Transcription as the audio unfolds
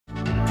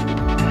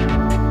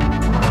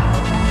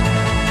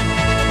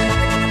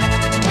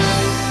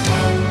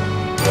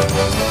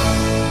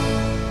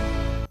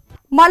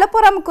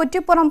മലപ്പുറം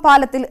കുറ്റിപ്പുറം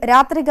പാലത്തിൽ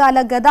രാത്രികാല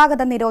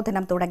ഗതാഗത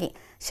നിരോധനം തുടങ്ങി.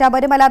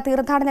 ശബരിമല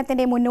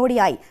തീർത്ഥാടനത്തിന്റെ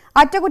മുന്നോടിയായി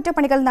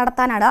അറ്റകുറ്റപ്പണികൾ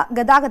നടത്താനാണ്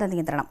ഗതാഗത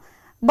നിയന്ത്രണം.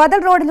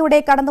 ബദൽ റോഡിലൂടെ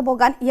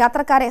കടന്നുപോകാൻ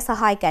യാത്രക്കാരെ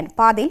സഹായിക്കാൻ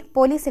പാതയിൽ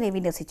പോലീസിനെ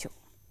വിന്യസിച്ചു.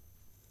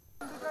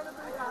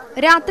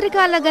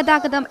 രാത്രികാല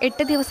ഗതാഗതം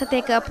 8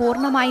 ദിവസത്തേക്ക്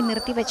പൂർണ്ണമായി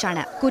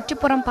നിർത്തിവെച്ചാണ്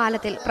കുറ്റിപ്പുറം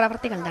പാലത്തിൽ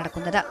പ്രവൃത്തികൾ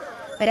നടക്കുന്നത്.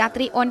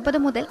 രാത്രി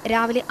 9 മുതൽ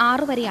രാവിലെ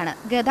 6 വരെയാണ്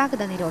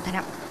ഗതാഗത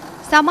നിരോധനം.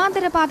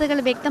 സമാന്തര പാതകൾ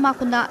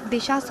വ്യക്തമാക്കുന്ന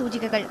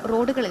ദിശാസൂചികകൾ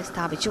റോഡുകളിൽ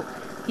സ്ഥാപിച്ചു.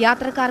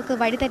 യാത്രക്കാർക്ക്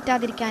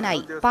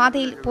വഴിതെറ്റാതിരിക്കാനായി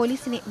പാതയിൽ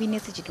പോലീസിനെ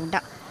വിന്യസിച്ചിട്ടുണ്ട്.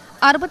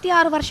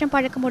 66 വർഷം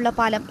പഴക്കമുള്ള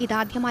പാലം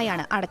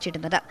ഇതാദ്യമായാണ്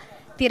അടച്ചിടുന്നത്.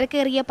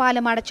 തിരക്കേറിയ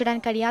പാലം അടച്ചിടാൻ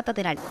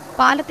കഴിയാത്തതിനാൽ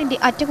പാലത്തിന്റെ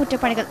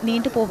അറ്റകുറ്റപ്പണികൾ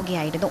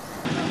നീണ്ടുപോവുകയായിരുന്നു.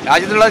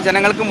 രാജ്യത്തുള്ള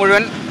ജനങ്ങൾക്ക്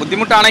മുഴുവൻ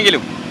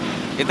ബുദ്ധിമുട്ടാണെങ്കിലും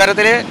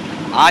ഇത്തരത്തിൽ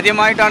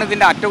ആദ്യമായിട്ടാണ്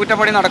ഇതിന്റെ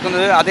അറ്റകുറ്റപ്പണി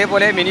നടക്കുന്നത്.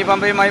 അതേപോലെ മിനി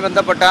പമ്പയുമായി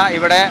ബന്ധപ്പെട്ട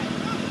ഇവിടെ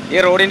ഈ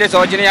റോഡിന്റെ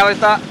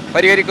ശോചനീയാവസ്ഥ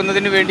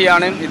പരിഹരിക്കുന്നതിന്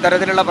വേണ്ടിയാണ്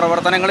ഇത്തരത്തിലുള്ള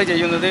പ്രവർത്തനങ്ങൾ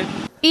ചെയ്യുന്നത്.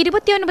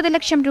 29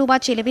 ലക്ഷം രൂപ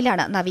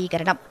ചെലവിലാണ്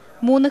നവീകരണം.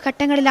 3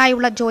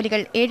 ഘട്ടങ്ങളിലായുള്ള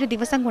ജോലികൾ 7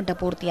 ദിവസം കൊണ്ട്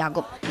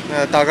പൂർത്തിയാകും.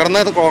 തകർന്ന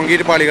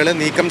കോൺക്രീറ്റ് പാളികൾ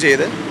നീക്കം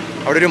ചെയ്ത്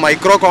അവിടെ ഒരു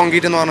മൈക്രോ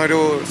കോൺക്രീറ്റ് എന്ന് പറഞ്ഞൊരു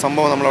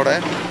സംഭവം നമ്മളവിടെ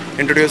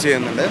ഇൻട്രൊഡ്യൂസ്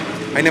ചെയ്യുന്നുണ്ട്.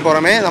 അതിന്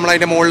പുറമെ നമ്മൾ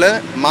അതിൻ്റെ മുകളിൽ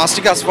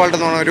മാസ്റ്റിക് അസ്ഫാൾട്ട്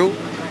എന്ന് പറഞ്ഞൊരു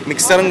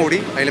മിക്സറും കൂടി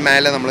അതിൽ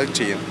മേലെ നമ്മൾ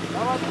ചെയ്യും.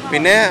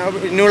 പിന്നെ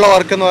ഇനിയുള്ള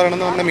വർക്ക് എന്ന്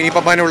പറയുന്നത് നമ്മുടെ മിനി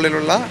പമ്പിൻ്റെ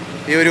ഉള്ളിലുള്ള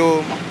ഈ ഒരു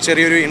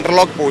ചെറിയൊരു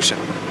ഇന്റർലോക്ക് പോർഷൻ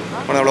ആണ്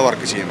നമ്മൾ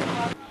വർക്ക് ചെയ്യുന്നത്.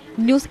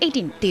 ന്യൂസ്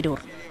 18 തിരൂർ.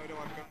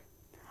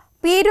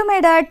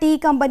 പീരുമേട് ടീ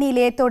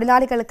കമ്പനിയിലെ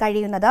തൊഴിലാളികൾ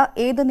കഴിയുന്നത്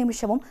ഏതു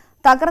നിമിഷവും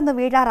തകർന്നു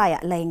വീഴാറായ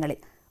ലയങ്ങളിൽ.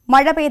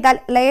 മഴ പെയ്താൽ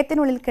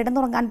ലയത്തിനുള്ളിൽ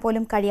കിടന്നുറങ്ങാൻ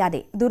പോലും കഴിയാതെ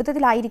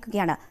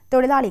ദുരിതത്തിലായിരിക്കുകയാണ്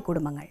തൊഴിലാളി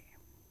കുടുംബങ്ങൾ.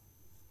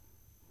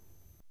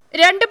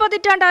 2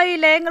 പതിറ്റാണ്ടായി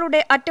ലയങ്ങളുടെ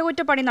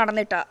അറ്റകുറ്റപ്പണി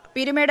നടന്നിട്ട്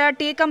പീരുമേട്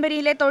ടീ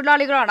കമ്പനിയിലെ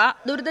തൊഴിലാളികളാണ്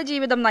ദുരിത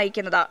ജീവിതം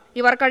നയിക്കുന്നത്.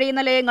 ഇവർ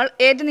കഴിയുന്ന ലയങ്ങൾ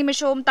ഏത്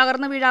നിമിഷവും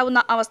തകർന്നു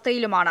വീഴാവുന്ന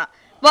അവസ്ഥയിലുമാണ്.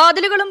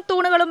 വാതിലുകളും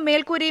തൂണുകളും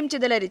മേൽക്കൂരയും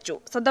ചിതലരിച്ചു.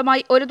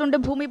 സ്വന്തമായി ഒരു തുണ്ട്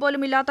ഭൂമി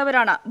പോലും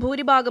ഇല്ലാത്തവരാണ്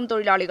ഭൂരിഭാഗം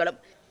തൊഴിലാളികളും.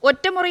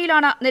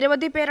 ഒറ്റമുറിയിലാണ്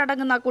നിരവധി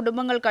പേരടങ്ങുന്ന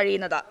കുടുംബങ്ങൾ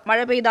കഴിയുന്നത്. മഴ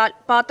പെയ്താൽ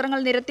പാത്രങ്ങൾ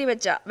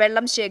നിരത്തിവെച്ച്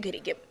വെള്ളം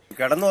ശേഖരിക്കും.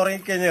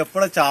 കിടന്നുറങ്ങിക്കഴിഞ്ഞാൽ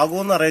എപ്പോഴും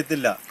ചാകുമെന്ന്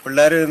അറിയത്തില്ല.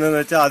 പിള്ളേർ എന്ന്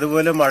വെച്ചാൽ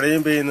അതുപോലെ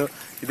മഴയും പെയ്യുന്നു.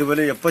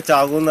 ഇതുപോലെ എപ്പോൾ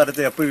ചാകുമെന്ന്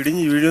അറിയത്തില്ല, എപ്പോൾ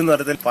ഇടിഞ്ഞ് വീഴുമെന്ന്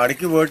അറിയത്തില്ല.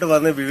 പണിക്ക് പോയിട്ട്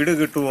വന്ന് വീട്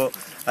കിട്ടുമോ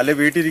അല്ലെ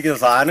വീട്ടിലിരിക്കുന്ന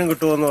സാധനം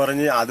കിട്ടുമോ എന്ന്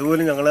പറഞ്ഞ്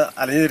അതുപോലും ഞങ്ങൾ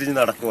അലഞ്ഞു തിരിഞ്ഞ്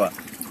നടക്കുക.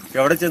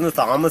 എവിടെ ചെന്ന്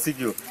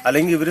താമസിക്കൂ,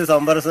 അല്ലെങ്കിൽ ഇവര്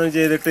സംപ്രേഷണം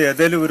ചെയ്തിട്ട്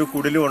ഏതെങ്കിലും ഒരു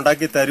കുടിലും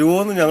ഉണ്ടാക്കി തരുമോ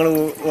എന്ന് ഞങ്ങൾ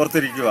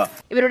ഓർത്തിരിക്കുക.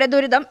 ഇവരുടെ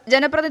ദുരിതം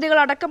ജനപ്രതിനിധികൾ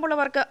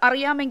അടക്കമുള്ളവർക്ക്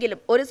അറിയാമെങ്കിലും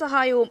ഒരു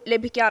സഹായവും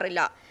ലഭിക്കാറില്ല.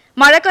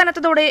 മഴ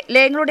കനത്തതോടെ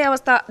ലയങ്ങളുടെ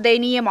അവസ്ഥ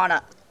ദയനീയമാണ്.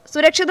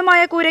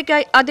 സുരക്ഷിതമായ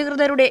കൂരയ്ക്കായി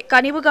അധികൃതരുടെ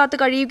കനിവ് കാത്തു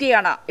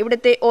കഴിയുകയാണ്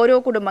ഇവിടുത്തെ ഓരോ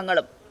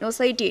കുടുംബങ്ങളും.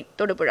 ന്യൂസ് 18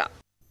 തൊടുപുഴ.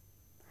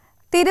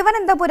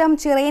 തിരുവനന്തപുരം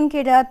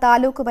ചിറയൻകീഴ്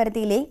താലൂക്ക്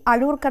പരിധിയിലെ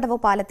അഴൂർക്കടവ്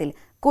പാലത്തിൽ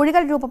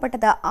കുഴികൾ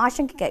രൂപപ്പെട്ടത്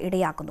ആശങ്കയ്ക്ക്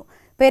ഇടയാക്കുന്നു.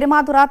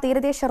 പെരുമാതുറ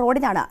തീരദേശ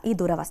റോഡിനാണ് ഈ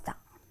ദുരവസ്ഥ.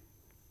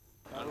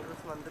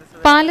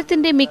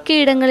 പാലത്തിന്റെ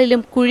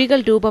മിക്കയിടങ്ങളിലും കുഴികൾ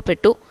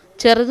രൂപപ്പെട്ടു.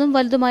 ചെറുതും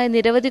വലുതുമായ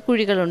നിരവധി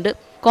കുഴികളുണ്ട്.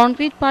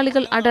 കോൺക്രീറ്റ്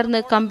പാളികൾ അടർന്ന്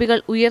കമ്പികൾ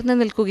ഉയർന്നു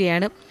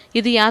നിൽക്കുകയാണ്.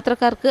 ഇത്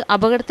യാത്രക്കാർക്ക്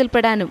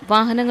അപകടത്തിൽപ്പെടാനും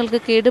വാഹനങ്ങൾക്ക്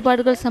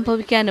കേടുപാടുകൾ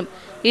സംഭവിക്കാനും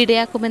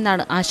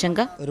ഇടയാക്കുമെന്നാണ് ആശങ്ക.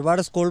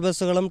 ഒരുപാട് സ്കൂൾ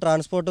ബസ്സുകളും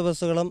ട്രാൻസ്പോർട്ട്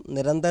ബസ്സുകളും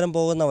നിരന്തരം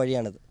പോകുന്ന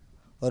വഴിയാണിത്.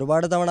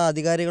 ഒരുപാട് തവണ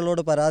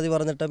അധികാരികളോട് പരാതി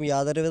പറഞ്ഞിട്ടും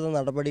യാതൊരുവിധ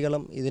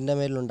നടപടികളും ഇതിൻ്റെ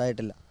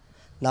മേലുണ്ടായിട്ടില്ല.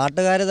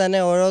 നാട്ടുകാർ തന്നെ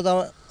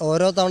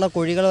ഓരോ തവണ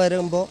കുഴികൾ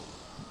വരുമ്പോൾ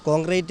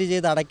കോൺക്രീറ്റ്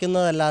ചെയ്ത്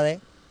അടയ്ക്കുന്നതല്ലാതെ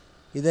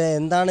ഇത്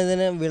എന്താണ്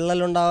ഇതിന്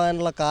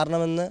വിള്ളലുണ്ടാകാനുള്ള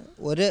കാരണമെന്ന്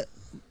ഒരു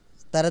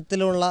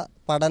തരത്തിലുള്ള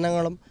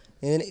പഠനങ്ങളും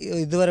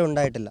ഇതുവരെ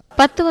ഉണ്ടായിട്ടില്ല.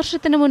 10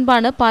 വർഷത്തിന്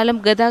മുൻപാണ് പാലം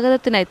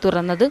ഗതാഗതത്തിനായി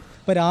തുറന്നത്.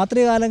 ഇപ്പോൾ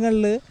രാത്രി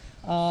കാലങ്ങളിൽ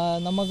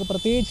നമുക്ക്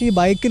പ്രത്യേകിച്ച് ഈ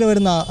ബൈക്കിൽ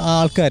വരുന്ന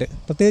ആൾക്കാർ,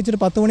 പ്രത്യേകിച്ച് ഒരു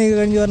 10 മണി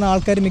കഴിഞ്ഞ് വരുന്ന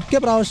ആൾക്കാർ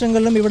മിക്ക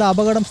പ്രാവശ്യങ്ങളിലും ഇവിടെ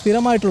അപകടം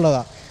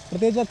സ്ഥിരമായിട്ടുള്ളതാണ്.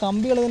 പ്രത്യേകിച്ച്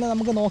കമ്പികൾ തന്നെ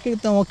നമുക്ക്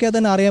നോക്കിയാൽ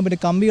തന്നെ അറിയാൻ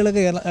പറ്റും,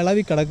 കമ്പികളൊക്കെ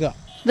ഇളവി കിടക്കുക.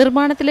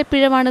 നിർമ്മാണത്തിലെ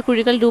പിഴവാണ്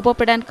കുഴികൾ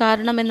രൂപപ്പെടാൻ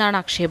കാരണമെന്നാണ്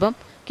ആക്ഷേപം.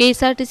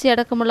 KSRTC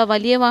അടക്കമുള്ള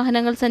വലിയ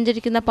വാഹനങ്ങൾ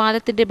സഞ്ചരിക്കുന്ന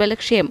പാലത്തിന്റെ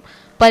ബലക്ഷയം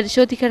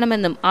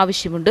പരിശോധിക്കണമെന്നും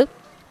ആവശ്യമുണ്ട്.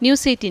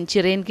 News 18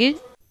 Chirayinkeezhu.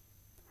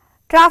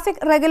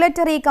 Traffic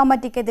regulatory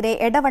കമ്മിറ്റിക്കെതിരെ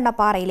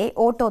എടവണ്ണപ്പാറയിലെ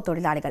auto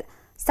തൊഴിലാളികൾ.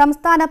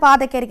 സംസ്ഥാന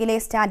പാതക്കരികിലെ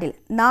സ്റ്റാൻഡിൽ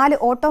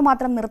 4 ഓട്ടോ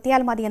മാത്രം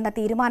നിർത്തിയാൽ മതിയെന്ന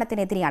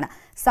തീരുമാനത്തിനെതിരെയാണ്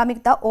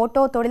സംയുക്ത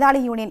ഓട്ടോ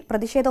തൊഴിലാളി യൂണിയൻ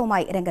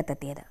പ്രതിഷേധവുമായി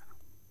രംഗത്തെത്തിയത്.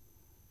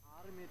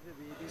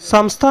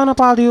 സംസ്ഥാന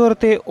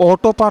പാതയോരത്തെ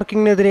ഓട്ടോ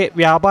പാർക്കിങ്ങിനെതിരെ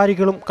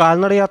വ്യാപാരികളും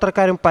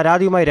കാൽനടയാത്രക്കാരും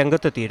പരാതിയുമായി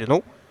രംഗത്തെത്തിയിരുന്നു.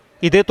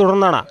 ഇതേ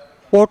തുടർന്നാണ്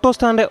ഓട്ടോ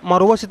സ്റ്റാൻഡ്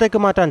മറുവശത്തേക്ക്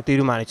മാറ്റാൻ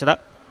തീരുമാനിച്ചത്.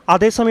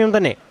 അതേസമയം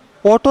തന്നെ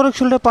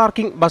ഓട്ടോറിക്ഷകളുടെ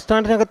പാർക്കിംഗ് ബസ്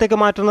സ്റ്റാൻഡിനകത്തേക്ക്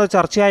മാറ്റുന്നത്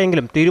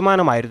ചർച്ചയായെങ്കിലും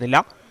തീരുമാനമായിരുന്നില്ല.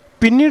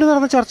 പിന്നീട്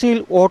നടന്ന ചർച്ചയിൽ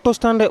ഓട്ടോ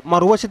സ്റ്റാൻഡ്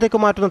മറുവശത്തേക്ക്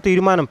മാറ്റുന്ന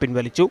തീരുമാനം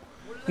പിൻവലിച്ചു.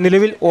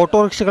 നിലവിൽ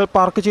ഓട്ടോറിക്ഷകൾ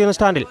പാർക്ക് ചെയ്യുന്ന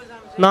സ്റ്റാൻഡിൽ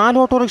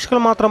 4 ഓട്ടോറിക്ഷകൾ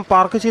മാത്രം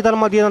പാർക്ക് ചെയ്താൽ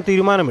മതിയെന്ന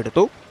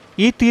തീരുമാനമെടുത്തു.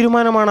 ഈ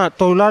തീരുമാനമാണ്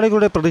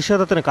തൊഴിലാളികളുടെ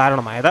പ്രതിഷേധത്തിന്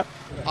കാരണമായത്.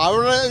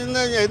 അവിടെ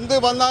നിന്ന് എന്ത്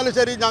വന്നാലും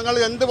ശരി, ഞങ്ങൾ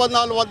എന്ത്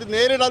വന്നാലും അത്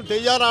നേരിടാൻ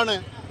തയ്യാറാണ്.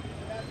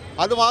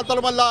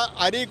 അതുമാത്രമല്ല,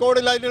 അരീക്കോട്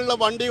ലൈനിലുള്ള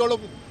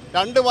വണ്ടികളും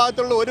 2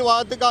 ഭാഗത്തുള്ള ഒരു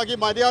ഭാഗത്തേക്കാക്കി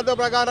മര്യാദ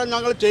പ്രകാരം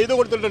ഞങ്ങൾ ചെയ്തു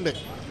കൊടുത്തിട്ടുണ്ട്.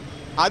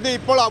 അത്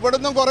ഇപ്പോൾ അവിടെ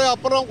നിന്നും കുറെ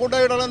അപ്പുറം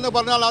കൊണ്ടുപോയിടണമെന്ന്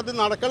പറഞ്ഞാൽ അത്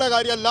നടക്കുന്ന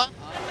കാര്യമല്ല.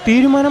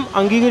 തീരുമാനം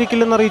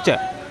അംഗീകരിക്കില്ലെന്നറിയിച്ച്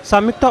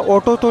സംയുക്ത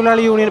ഓട്ടോ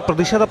തൊഴിലാളി യൂണിയൻ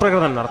പ്രതിഷേധ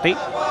പ്രകടനം നടത്തി.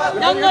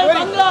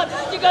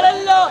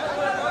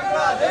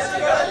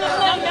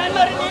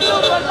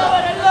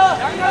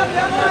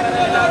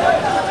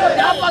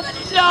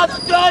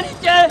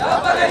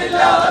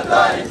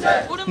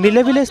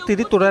 നിലവിലെ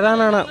സ്ഥിതി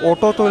തുടരാനാണ്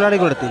ഓട്ടോ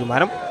തൊഴിലാളികളുടെ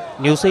തീരുമാനം.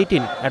 ന്യൂസ്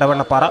 18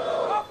 എടവണ്ണപ്പാറ.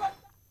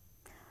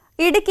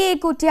 ഇടുക്കി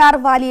കുറ്റ്യാർ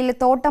വാലിയിൽ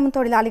തോട്ടം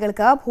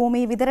തൊഴിലാളികൾക്ക്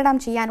ഭൂമി വിതരണം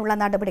ചെയ്യാനുള്ള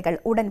നടപടികൾ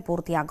ഉടൻ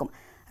പൂർത്തിയാകും.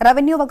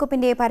 റവന്യൂ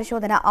വകുപ്പിന്റെ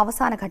പരിശോധന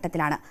അവസാന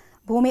ഘട്ടത്തിലാണ്.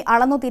 ഭൂമി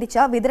അളന്നു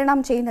തിരിച്ച് വിതരണം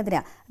ചെയ്യുന്നതിന്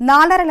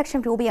 4.5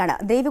 ലക്ഷം രൂപയാണ്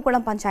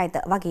ദേവികുളം പഞ്ചായത്ത്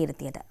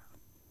വകയിരുത്തിയത്.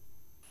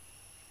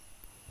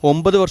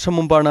 9 വർഷം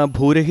മുമ്പാണ്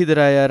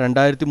ഭൂരഹിതരായ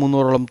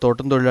 2300ഓളം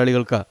തോട്ടം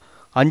തൊഴിലാളികൾക്ക്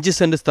 5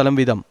 സെന്റ് സ്ഥലം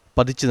വീതം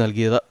പതിച്ചു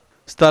നൽകിയത്.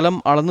 സ്ഥലം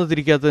അളന്നു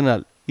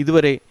തിരിക്കാത്തതിനാൽ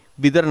ഇതുവരെ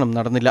വിതരണം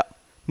നടന്നില്ല.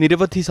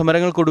 നിരവധി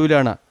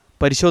സമരങ്ങൾക്കൊടുവിലാണ്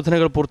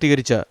പരിശോധനകൾ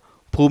പൂർത്തീകരിച്ച്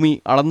ഭൂമി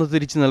അളന്നു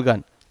തിരിച്ചു നൽകാൻ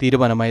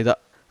തീരുമാനമായത്.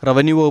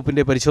 റവന്യൂ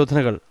വകുപ്പിന്റെ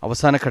പരിശോധനകൾ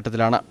അവസാന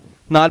ഘട്ടത്തിലാണ്.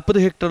 40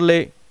 ഹെക്ടറിലെ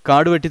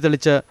കാട്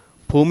വെട്ടിത്തെളിച്ച്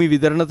ഭൂമി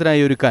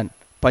വിതരണത്തിനായി ഒരുക്കാൻ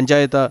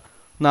പഞ്ചായത്ത്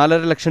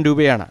 4.5 ലക്ഷം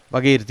രൂപയാണ്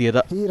വകയിരുത്തിയത്.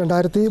 ഈ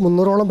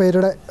 2300ഓളം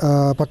പേരുടെ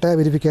പട്ടയ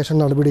വെരിഫിക്കേഷൻ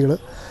നടപടികൾ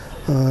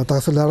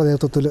തഹസിൽദാരുടെ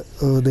നേതൃത്വത്തിൽ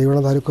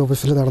ദേവികുളം താലൂക്ക്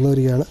ഓഫീസിൽ നടന്നു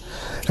വരികയാണ്.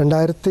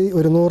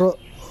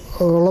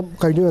 2100ഓളം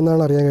കഴിഞ്ഞു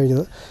എന്നാണ് അറിയാൻ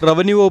കഴിഞ്ഞത്.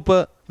 റവന്യൂ വകുപ്പ്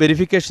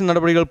വെരിഫിക്കേഷൻ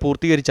നടപടികൾ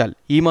പൂർത്തീകരിച്ചാൽ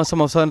ഈ മാസം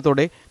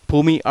അവസാനത്തോടെ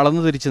ഭൂമി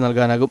അളന്നു തിരിച്ച്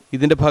നൽകാനാകും.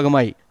 ഇതിന്റെ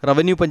ഭാഗമായി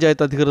റവന്യൂ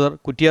പഞ്ചായത്ത് അധികൃതർ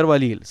കുറ്റ്യാർ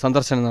വാലിയിൽ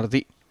സന്ദർശനം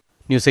നടത്തി.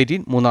 News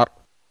 18 Munnar.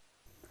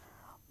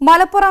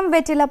 Malappuram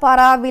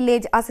Vettilappara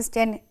village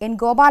assistant N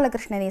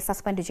ഗോപാലകൃഷ്ണനെ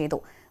suspend ചെയ്തു.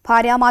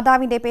 ഭാര്യ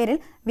മാതാവിന്റെ പേരിൽ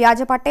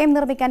വ്യാജ പട്ടയം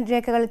നിർമ്മിക്കാൻ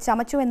രേഖകൾ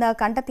ചമച്ചുവെന്ന്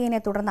കണ്ടെത്തിയതിനെ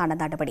തുടർന്നാണ്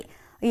നടപടി.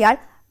 ഇയാൾ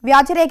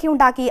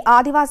വ്യാജരേഖയുണ്ടാക്കി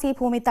ആദിവാസി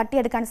ഭൂമി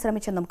തട്ടിയെടുക്കാൻ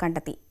ശ്രമിച്ചെന്നും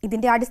കണ്ടെത്തി.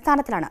 ഇതിന്റെ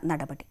അടിസ്ഥാനത്തിലാണ്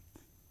നടപടി.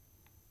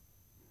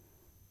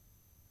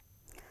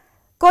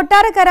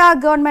 കൊട്ടാരക്കര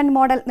ഗവൺമെന്റ്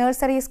മോഡൽ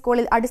നഴ്സറി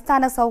സ്കൂളിൽ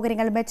അടിസ്ഥാന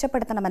സൗകര്യങ്ങൾ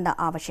മെച്ചപ്പെടുത്തണമെന്ന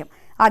ആവശ്യം.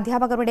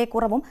 അധ്യാപകരുടെ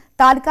കുറവും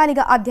താൽക്കാലിക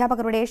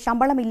അധ്യാപകരുടെ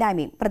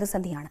ശമ്പളമില്ലായ്മയും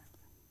പ്രതിസന്ധിയാണ്.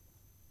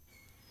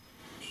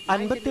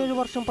 57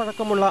 വർഷം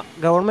പഴക്കമുള്ള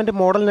ഗവൺമെന്റ്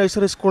മോഡൽ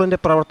നഴ്സറി സ്കൂളിന്റെ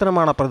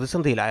പ്രവർത്തനമാണ്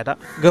പ്രതിസന്ധിയിലായത്.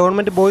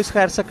 ഗവൺമെന്റ് ബോയ്സ്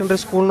ഹയർ സെക്കൻഡറി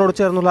സ്കൂളിനോട്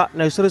ചേർന്നുള്ള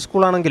നഴ്സറി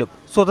സ്കൂളാണെങ്കിലും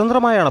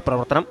സ്വതന്ത്രമായാണ്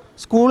പ്രവർത്തനം.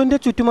 സ്കൂളിന്റെ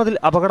ചുറ്റുമതിൽ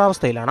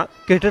അപകടാവസ്ഥയിലാണ്.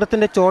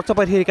 കെട്ടിടത്തിന്റെ ചോർച്ച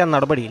പരിഹരിക്കാൻ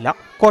നടപടിയില്ല.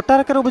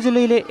 കൊട്ടാരക്കര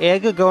ഉപജില്ലയിലെ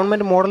ഏക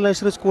ഗവൺമെന്റ് മോഡൽ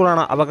നഴ്സറി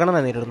സ്കൂളാണ് അവഗണന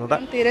നേരിടുന്നത്.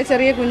 തീരെ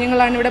ചെറിയ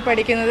കുഞ്ഞുങ്ങളാണ് ഇവിടെ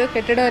പഠിക്കുന്നത്.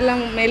 കെട്ടിടമെല്ലാം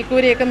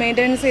മേൽക്കൂരയൊക്കെ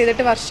മെയിൻ്റനൻസ്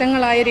ചെയ്തിട്ട്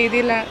വർഷങ്ങളായ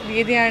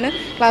രീതിയാണ്.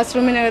 ക്ലാസ്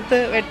റൂമിനകത്ത്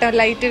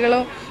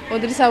ലൈറ്റുകളോ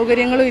ഒത്തിരി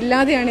സൗകര്യങ്ങളും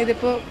ഇല്ലാതെയാണ്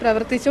ഇതിപ്പോൾ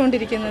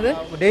പ്രവർത്തിച്ചുകൊണ്ടിരിക്കുന്നത്.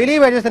 ഡെയിലി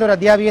വേജസിന് ഒരു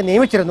അധ്യാപികയെ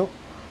നിയമിച്ചിരുന്നു,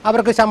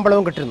 അവർക്ക്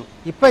ശമ്പളവും കിട്ടുന്നു.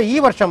 ഇപ്പോൾ ഈ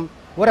വർഷം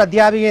ഒരു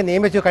അധ്യാപികയെ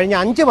നിയമിച്ചു. കഴിഞ്ഞ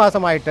 5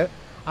 മാസമായിട്ട്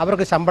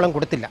അവർക്ക് ശമ്പളം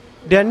കൊടുത്തില്ല.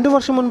 2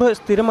 വർഷം മുൻപ്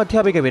സ്ഥിരം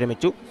അധ്യാപിക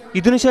വിരമിച്ചു.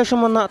 ഇതിനുശേഷം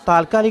വന്ന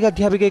താൽക്കാലിക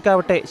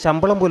അധ്യാപികയ്ക്കാവട്ടെ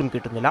ശമ്പളം പോലും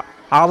കിട്ടുന്നില്ല.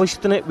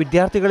 ആവശ്യത്തിന്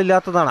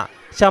വിദ്യാർത്ഥികളില്ലാത്തതാണ്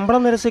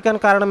ശമ്പളം നിരസിക്കാൻ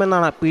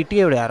കാരണമെന്നാണ്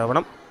PTA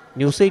ആരോപണം.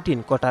 ന്യൂസ്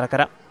 18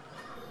 കൊട്ടാരക്കര.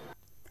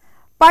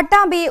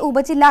 പട്ടാമ്പി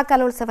ഉപജില്ലാ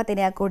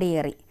കലോത്സവത്തിന്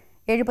കൊടിയേറി.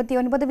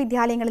 79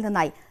 വിദ്യാലയങ്ങളിൽ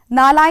നിന്നായി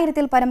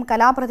 4000-ൽ പരം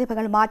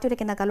കലാപ്രതിഭകൾ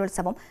മാറ്റുരയ്ക്കുന്ന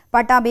കലോത്സവം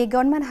പട്ടാമ്പി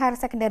ഗവൺമെന്റ് ഹയർ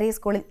സെക്കൻഡറി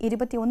സ്കൂളിൽ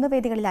 21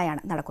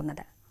 വേദികളിലായാണ്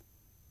നടക്കുന്നത്.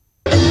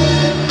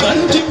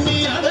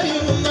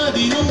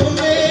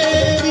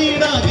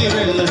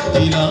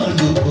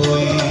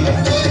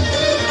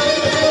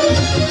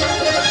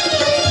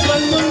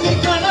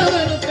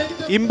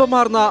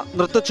 ഇമ്പമാർന്ന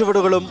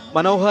നൃത്തച്ചുവടുകളും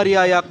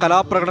മനോഹാരിയായ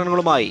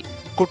കലാപ്രകടനങ്ങളുമായി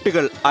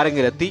കുട്ടികൾ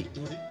അരങ്ങിലെത്തി.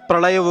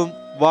 പ്രളയവും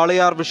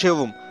വാളയാർ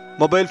വിഷയവും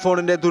മൊബൈൽ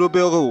ഫോണിന്റെ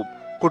ദുരുപയോഗവും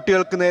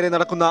കുട്ടികൾക്ക് നേരെ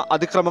നടക്കുന്ന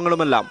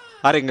അതിക്രമങ്ങളുമെല്ലാം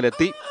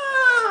അരങ്ങിലെത്തി.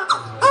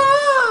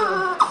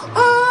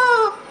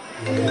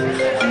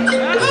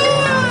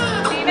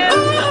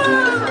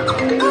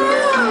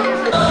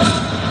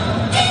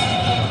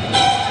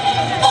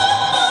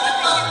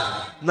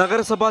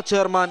 നഗരസഭാ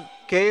ചെയർമാൻ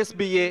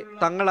KSBA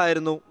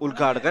തങ്ങളായിരുന്നു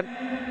ഉദ്ഘാടകൻ.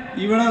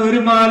 ഇവിടെ ഒരു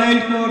മാലയിൽ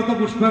കോർത്ത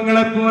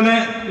പുഷ്പങ്ങളെ പോലെ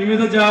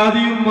വിവിധ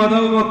ജാതിയും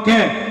മതവും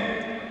ഒക്കെ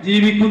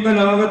ജീവിക്കുന്ന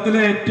ലോകത്തിലെ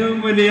ഏറ്റവും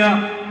വലിയ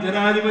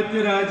ജനാധിപത്യ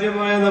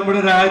രാജ്യമായ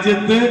നമ്മുടെ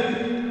രാജ്യത്ത്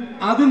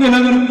അത്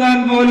നിലനിർത്താൻ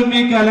പോലും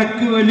ഈ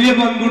കലക്ക് വലിയ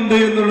പങ്കുണ്ട്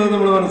എന്നുള്ളത്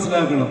നമ്മൾ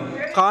മനസ്സിലാക്കണം.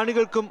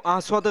 കാണികൾക്കും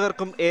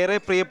ആസ്വാദകർക്കും ഏറെ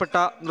പ്രിയപ്പെട്ട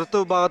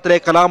നൃത്തവിഭാഗത്തിലെ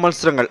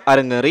കലാമത്സരങ്ങൾ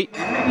അരങ്ങേറി.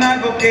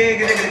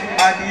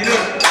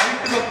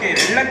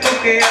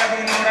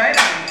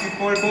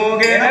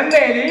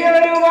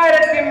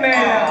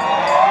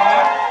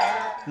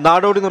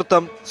 നാടോടി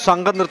നൃത്തം,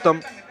 സംഘനൃത്തം,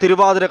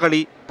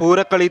 തിരുവാതിരക്കളി,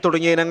 പൂരക്കളി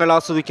തുടങ്ങിയ ഇനങ്ങൾ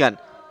ആസ്വദിക്കാൻ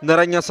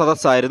നിറഞ്ഞ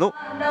സദസ്സായിരുന്നു.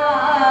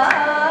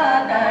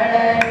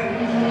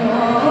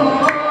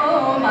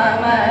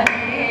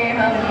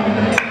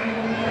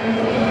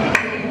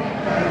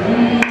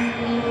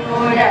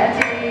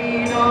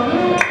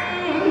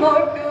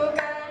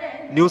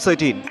 ന്യൂസ്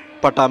 18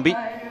 പട്ടാമ്പി.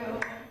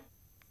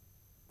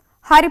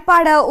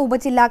 ഹരിപ്പാട്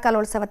ഉപജില്ലാ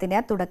കലോത്സവത്തിന്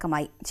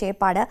തുടക്കമായി.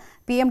 ചേപ്പാട്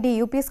PMD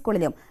UP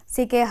സ്കൂളിലും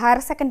CK ഹയർ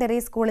സെക്കൻഡറി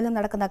സ്കൂളിലും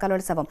നടക്കുന്ന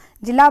കലോത്സവം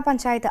ജില്ലാ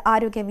പഞ്ചായത്ത്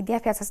ആരോഗ്യ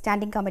വിദ്യാഭ്യാസ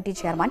standing committee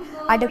chairman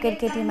advocate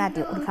KT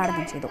Mathew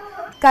ഉദ്ഘാടനം ചെയ്തു.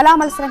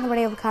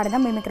 കലാമത്സരങ്ങളുടെ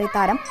ഉദ്ഘാടനം മിമിക്രി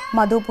താരം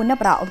മധു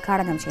പുന്നപ്ര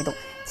ഉദ്ഘാടനം ചെയ്തു.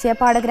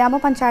 ചേപ്പാട്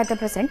ഗ്രാമപഞ്ചായത്ത്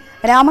പ്രസിഡന്റ്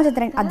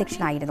രാമചന്ദ്രൻ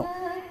അധ്യക്ഷനായിരുന്നു.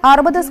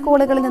 60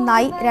 സ്കൂളുകളിൽ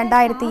നിന്നായി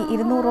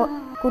 2200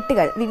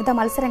 കുട്ടികൾ വിവിധ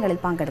മത്സരങ്ങളിൽ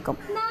പങ്കെടുക്കും.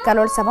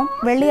 കലോത്സവം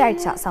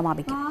വെള്ളിയാഴ്ച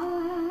സമാപിക്കും.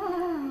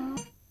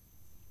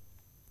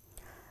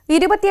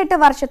 28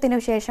 വർഷത്തിനു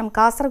ശേഷം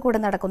കാസർഗോഡ്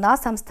നടക്കുന്ന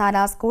സംസ്ഥാന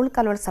സ്കൂൾ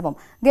കലോത്സവം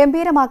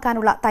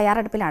ഗംഭീരമാക്കാനുള്ള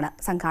തയ്യാറെടുപ്പിലാണ്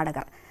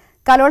സംഘാടകർ.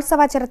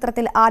 കലോത്സവ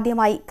ചരിത്രത്തിൽ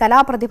ആദ്യമായി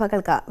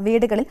കലാപ്രതിഭകൾക്ക്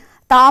വീടുകളിൽ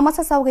താമസ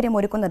സൗകര്യം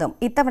ഒരുക്കുന്നതും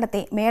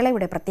ഇത്തവണത്തെ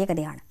മേളയുടെ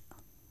പ്രത്യേകതയാണ്.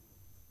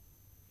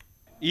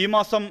 ഈ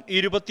മാസം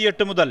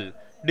 28 മുതൽ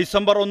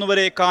ഡിസംബർ 1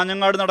 വരെ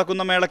കാഞ്ഞങ്ങാട്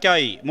നടക്കുന്ന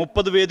മേളയ്ക്കായി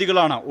 30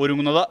 വേദികളാണ്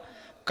ഒരുങ്ങുന്നത്.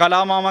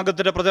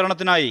 കലാമാമാങ്കത്തിന്റെ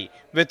പ്രചരണത്തിനായി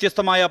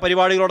വ്യത്യസ്തമായ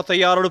പരിപാടികളുടെ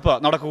തയ്യാറെടുപ്പ്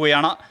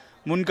നടക്കുകയാണ്.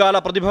 മുൻകാല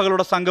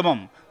പ്രതിഭകളുടെ സംഗമം,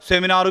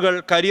 സെമിനാറുകൾ,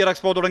 കരിയർ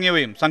എക്സ്പോ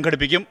തുടങ്ങിയവയും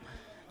സംഘടിപ്പിക്കും.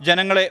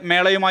 ജനങ്ങളെ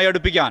മേളയുമായി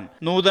അടുപ്പിക്കാൻ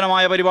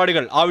നൂതനമായ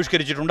പരിപാടികൾ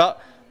ആവിഷ്കരിച്ചിട്ടുണ്ട്.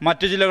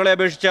 മറ്റ് ജില്ലകളെ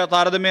അപേക്ഷിച്ച്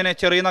താരതമ്യേന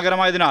ചെറിയ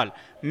നഗരമായതിനാൽ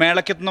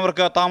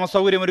മേളയ്ക്കെത്തുന്നവർക്ക് താമസ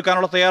സൗകര്യം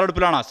ഒരുക്കാനുള്ള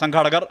തയ്യാറെടുപ്പിലാണ്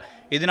സംഘാടകർ.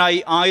 ഇതിനായി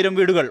 1000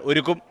 വീടുകൾ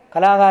ഒരുക്കും.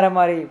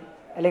 കലാകാരന്മാരെയും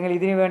അല്ലെങ്കിൽ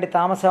ഇതിനു വേണ്ടി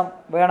താമസം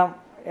വേണം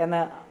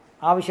എന്ന്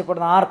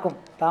ആവശ്യപ്പെടുന്ന ആർക്കും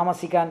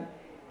താമസിക്കാൻ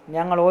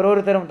ഞങ്ങൾ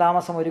ഓരോരുത്തരും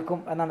താമസം ഒരുക്കും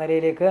എന്ന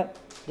നിലയിലേക്ക്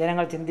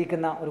ജനങ്ങൾ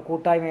ചിന്തിക്കുന്ന ഒരു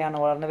കൂട്ടായ്മയാണ്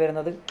വളർന്നു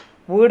വരുന്നത്.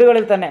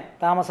 വീടുകളിൽ തന്നെ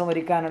താമസം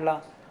ഒരുക്കാനുള്ള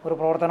ഒരു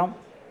പ്രവർത്തനം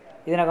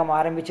ഇതിനകം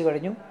ആരംഭിച്ചു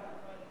കഴിഞ്ഞു.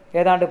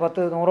 ഏതാണ്ട്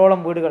 100-100ഓളം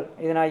വീടുകൾ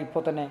ഇതിനായി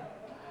ഇപ്പോൾ തന്നെ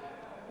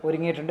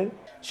ഒരുങ്ങിയിട്ടുണ്ട്.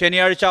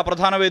 ശനിയാഴ്ച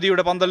പ്രധാന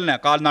വേദിയുടെ പന്തലിന്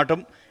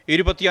കാൽനാട്ടും.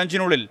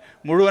 25-നുള്ളിൽ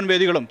മുഴുവൻ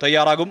വേദികളും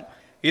തയ്യാറാകും.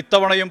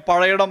 ഇത്തവണയും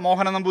പഴയടം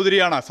മോഹന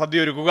നമ്പൂതിരിയാണ്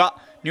സദ്യയൊരുക്കുക.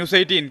 ന്യൂസ്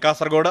 18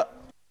 കാസർഗോഡ്.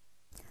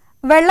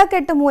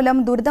 വെള്ളക്കെട്ട് മൂലം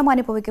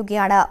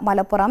ദുരിതമനുഭവിക്കുകയാണ്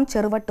മലപ്പുറം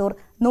ചെറുവട്ടൂർ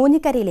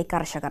നൂഞ്ഞിക്കരയിലെ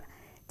കർഷകർ.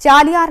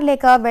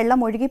 ചാലിയാറിലേക്ക് വെള്ളം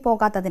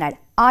ഒഴുകിപ്പോകാത്തതിനാൽ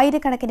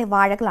ആയിരക്കണക്കിന്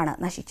വാഴകളാണ്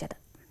നശിച്ചത്.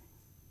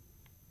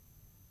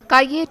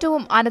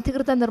 കയ്യേറ്റവും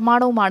അനധികൃത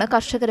നിർമ്മാണവുമാണ്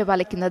കർഷകരെ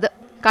വലയ്ക്കുന്നത്.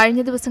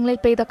 കഴിഞ്ഞ ദിവസങ്ങളിൽ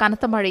പെയ്ത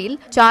കനത്ത മഴയിൽ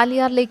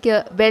ചാലിയാറിലേക്ക്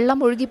വെള്ളം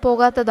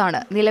ഒഴുകിപ്പോകാത്തതാണ്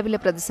നിലവിലെ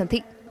പ്രതിസന്ധി.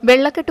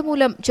 വെള്ളക്കെട്ട്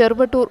മൂലം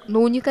ചെറുവട്ടൂർ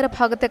നൂഞ്ഞിക്കര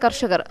ഭാഗത്തെ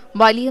കർഷകർ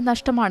വലിയ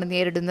നഷ്ടമാണ്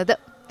നേരിടുന്നത്.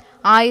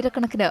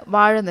 ആയിരക്കണക്കിന്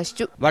വാഴ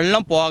നശിച്ചു.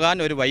 വെള്ളം പോകാൻ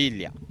ഒരു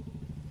വഴിയില്ല.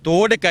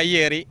 തോട്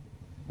കയ്യേറി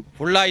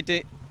ഫുള്ളായിട്ട്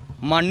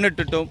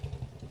മണ്ണിട്ടിട്ടും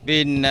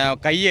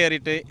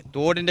കയ്യേറിയിട്ട്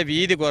തോടിൻ്റെ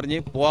വീതി കുറഞ്ഞ്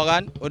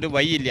പോകാൻ ഒരു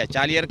വഴിയില്ല.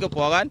 ചാലിയാർക്ക്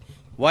പോകാൻ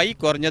വഴി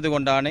കുറഞ്ഞത്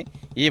കൊണ്ടാണ്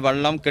ഈ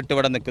വെള്ളം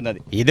കെട്ടിവിടെ നിൽക്കുന്നത്.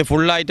 ഇത്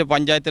ഫുള്ളായിട്ട്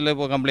പഞ്ചായത്തിൽ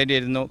കംപ്ലയിൻറ്റ്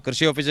ചെയ്തിരുന്നു,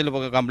 കൃഷി ഓഫീസിൽ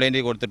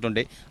കംപ്ലയിൻറ്റ്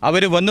കൊടുത്തിട്ടുണ്ട്.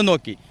 അവർ വന്ന്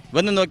നോക്കി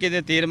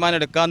ഇതിന് തീരുമാനം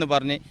എടുക്കാമെന്ന്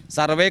പറഞ്ഞ്,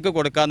 സർവേക്ക്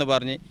കൊടുക്കാമെന്ന്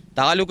പറഞ്ഞ്,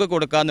 താലൂക്ക്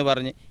കൊടുക്കാമെന്ന്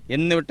പറഞ്ഞ്,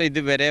 എന്നിട്ട്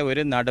ഇതുവരെ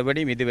ഒരു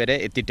നടപടിയും ഇതുവരെ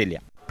എത്തിയിട്ടില്ല.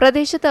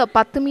 പ്രദേശത്ത്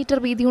 10 മീറ്റർ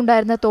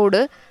വീതിയുണ്ടായിരുന്ന തോട്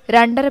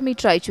 2.5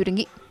 മീറ്ററായി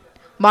ചുരുങ്ങി.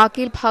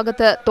 ബാക്കിയിൽ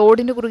ഭാഗത്ത്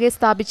തോടിന് കുറുകെ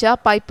സ്ഥാപിച്ച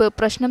പൈപ്പ്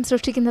പ്രശ്നം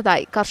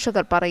സൃഷ്ടിക്കുന്നതായി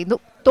കർഷകർ പറയുന്നു.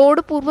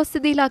 തോട്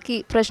പൂർവ്വസ്ഥിതിയിലാക്കി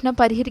പ്രശ്നം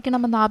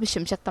പരിഹരിക്കണമെന്ന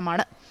ആവശ്യം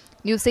ശക്തമാണ്.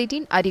 ന്യൂസ്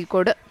 18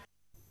 അരീക്കോട്.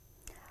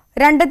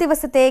 2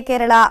 ദിവസത്തെ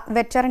കേരള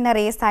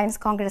വെറ്ററിനറി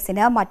സയൻസ്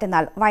കോൺഗ്രസിന്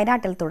മറ്റന്നാൾ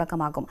വയനാട്ടിൽ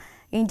തുടക്കമാകും.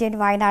 ഇന്ത്യൻ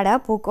വയനാട്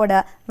പൂക്കോട്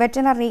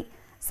വെറ്ററിനറി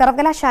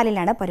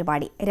സർവകലാശാലയിലാണ്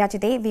പരിപാടി.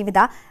 രാജ്യത്തെ വിവിധ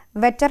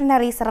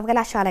വെറ്ററിനറി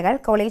സർവകലാശാലകൾ,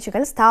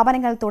 കോളേജുകൾ,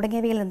 സ്ഥാപനങ്ങൾ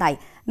തുടങ്ങിയവയിൽ നിന്നായി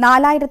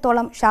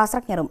 4000-ഓളം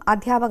ശാസ്ത്രജ്ഞരും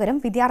അധ്യാപകരും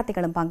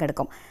വിദ്യാർത്ഥികളും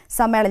പങ്കെടുക്കും.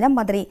 സമ്മേളനം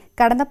മന്ത്രി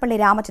കടന്നപ്പള്ളി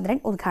രാമചന്ദ്രൻ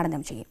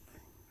ഉദ്ഘാടനം ചെയ്യും.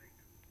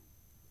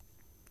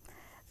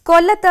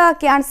 കൊല്ലത്ത്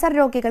ക്യാൻസർ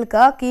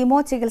രോഗികൾക്ക് കീമോ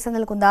ചികിത്സ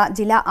നൽകുന്ന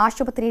ജില്ലാ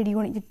ആശുപത്രി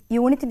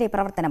യൂണിറ്റിന്റെ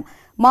പ്രവർത്തനം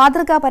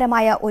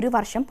മാതൃകാപരമായ 1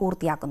 വർഷം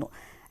പൂർത്തിയാക്കുന്നു.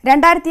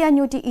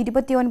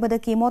 2529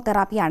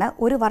 കീമോതെറാപ്പിയാണ്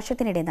 1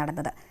 വർഷത്തിനിടെ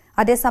നടന്നത്.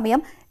 അതേസമയം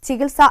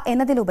ചികിത്സ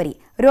എന്നതിലുപരി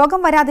രോഗം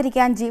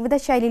വരാതിരിക്കാൻ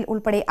ജീവിതശൈലിയിൽ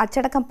ഉൾപ്പെടെ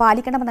അച്ചടക്കം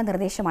പാലിക്കണമെന്ന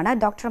നിർദ്ദേശമാണ്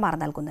ഡോക്ടർമാർ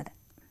നൽകുന്നത്.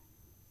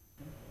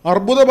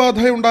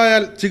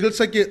 അർബുദബാധയുണ്ടായാൽ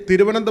ചികിത്സയ്ക്ക്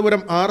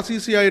തിരുവനന്തപുരം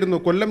RCC ആയിരുന്നു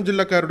കൊല്ലം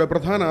ജില്ലക്കാരുടെ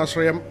പ്രധാന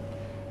ആശ്രയം.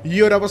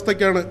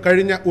 ഈയൊരവസ്ഥയ്ക്കാണ്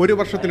കഴിഞ്ഞ 1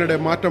 വർഷത്തിനിടെ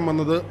മാറ്റം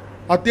വന്നത്.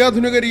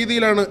 അത്യാധുനിക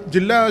രീതിയിലാണ്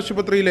ജില്ലാ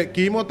ആശുപത്രിയിലെ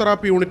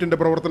കീമോതെറാപ്പി യൂണിറ്റിന്റെ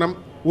പ്രവർത്തനം.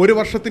 1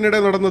 വർഷത്തിനിടെ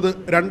നടന്നത്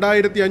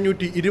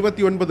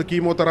 2529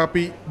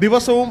 കീമോതെറാപ്പി.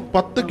 ദിവസവും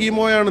 10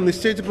 കീമോയാണ്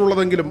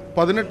നിശ്ചയിച്ചിട്ടുള്ളതെങ്കിലും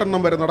 18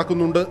 എണ്ണം വരെ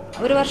നടക്കുന്നുണ്ട്.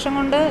 1 വർഷം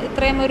കൊണ്ട്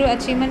ഇത്രയും ഒരു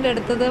അച്ചീവ്മെന്റ്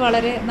എടുത്തത്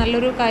വളരെ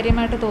നല്ലൊരു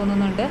കാര്യമായിട്ട്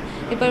തോന്നുന്നുണ്ട്.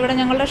 ഇപ്പോൾ ഇവിടെ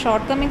ഞങ്ങളുടെ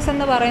ഷോർട്ട് കമ്മിങ്സ്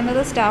എന്ന്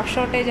പറയുന്നത് സ്റ്റാഫ്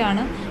ഷോർട്ടേജ്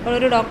ആണ്.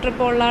 ഒരു ഡോക്ടർ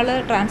ഇപ്പോൾ ഉള്ള ആൾ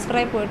ട്രാൻസ്ഫർ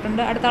ആയി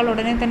പോയിട്ടുണ്ട്, അടുത്ത ആൾ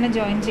ഉടനെ തന്നെ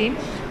ജോയിൻ ചെയ്യും.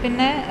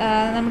 പിന്നെ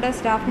നമ്മുടെ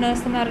സ്റ്റാഫ്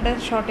നഴ്സുമാരുടെ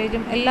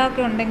ഷോർട്ടേജും എല്ലാം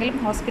ഒക്കെ ഉണ്ടെങ്കിലും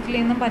ഹോസ്പിറ്റലിൽ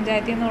നിന്നും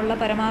പഞ്ചായത്തിൽ നിന്നുമുള്ള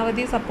പരമാവധി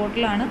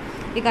സപ്പോർട്ടിലാണ്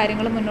ഈ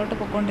കാര്യങ്ങൾ മുന്നോട്ട്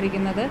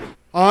പോയിക്കൊണ്ടിരിക്കുന്നത്.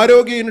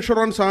 ആരോഗ്യ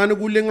ഇൻഷുറൻസ്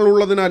ആനുകൂല്യങ്ങൾ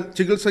ഉള്ളതിനാൽ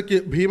ചികിത്സയ്ക്ക്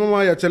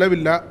ഭീമമായ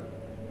ചെലവില്ല.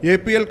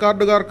 APL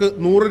കാർഡുകാർക്ക്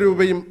 100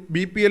 രൂപയും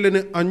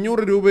BPLന്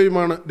 500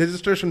 രൂപയുമാണ്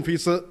രജിസ്ട്രേഷൻ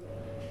ഫീസ്.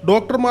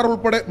 ഡോക്ടർമാർ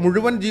ഉൾപ്പെടെ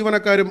മുഴുവൻ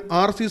ജീവനക്കാരും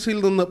RCCയിൽ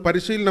നിന്ന്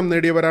പരിശീലനം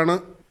നേടിയവരാണ്.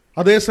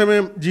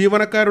 അതേസമയം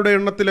ജീവനക്കാരുടെ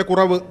എണ്ണത്തിലെ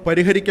കുറവ്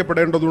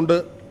പരിഹരിക്കപ്പെടേണ്ടതുണ്ട്.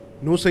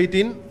 ന്യൂസ്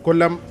 18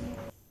 കൊല്ലം.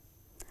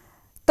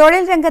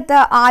 തൊഴിൽ രംഗത്ത്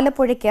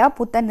ആലപ്പുഴയ്ക്ക്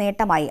പുത്തൻ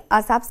നേട്ടമായി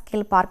അസാബ്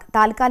സ്കിൽ പാർക്ക്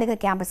താൽക്കാലിക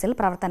ക്യാമ്പസിൽ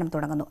പ്രവർത്തനം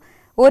തുടങ്ങുന്നു.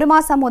 1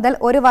 മാസം മുതൽ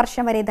 1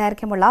 വർഷം വരെ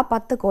ദൈർഘ്യമുള്ള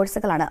 10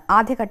 കോഴ്സുകളാണ്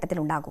ആദ്യഘട്ടത്തിൽ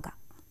ഉണ്ടാകുക.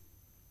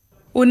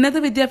 ഉന്നത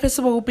വിദ്യാഭ്യാസ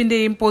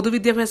വകുപ്പിന്റെയും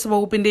പൊതുവിദ്യാഭ്യാസ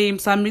വകുപ്പിന്റെയും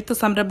സംയുക്ത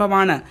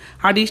സംരംഭമാണ്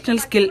additional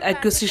skill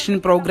acquisition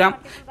programme.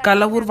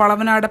 Kalavoor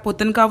Valavanad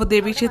Puthenkavu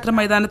ദേവീക്ഷേത്ര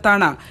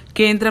മൈതാനത്താണ്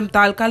കേന്ദ്രം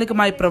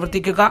താൽക്കാലികമായി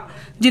പ്രവർത്തിക്കുക.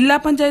 ജില്ലാ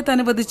പഞ്ചായത്ത്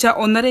അനുവദിച്ച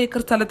 1.5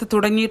 ഏക്കർ സ്ഥലത്ത്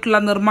തുടങ്ങിയിട്ടുള്ള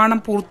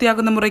നിർമ്മാണം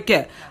പൂർത്തിയാകുന്ന മുറയ്ക്ക്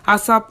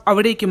അസാബ്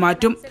അവിടേക്ക്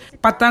മാറ്റും.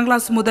 10ാം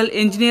ക്ലാസ് മുതൽ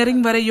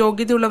എഞ്ചിനീയറിംഗ് വരെ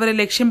യോഗ്യതയുള്ളവരെ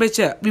ലക്ഷ്യം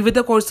വെച്ച് വിവിധ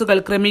കോഴ്സുകൾ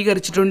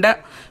ക്രമീകരിച്ചിട്ടുണ്ട്.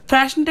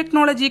 Fashion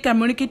technology,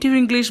 communicative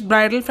English,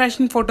 bridal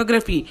fashion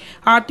photography,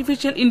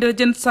 artificial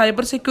intelligence,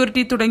 cyber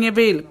security തുടങ്ങിയവയിൽ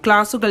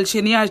ക്ലാസുകൾ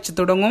ശനിയാഴ്ച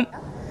തുടങ്ങും.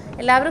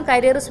 എല്ലാവരും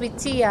കരിയർ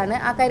സ്വിച്ച് ചെയ്യാണ്.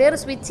 ആ കരിയർ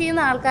സ്വിച്ച്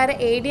ചെയ്യുന്ന ആൾക്കാരെ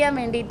എയ്ഡ് ചെയ്യാൻ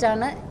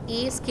വേണ്ടിയിട്ടാണ്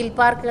ഈ സ്കിൽ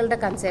പാർക്കുകളുടെ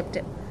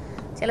കൺസെപ്റ്റ്.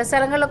 ചില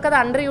സ്ഥലങ്ങളിലൊക്കെ അത്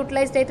അണ്ടർ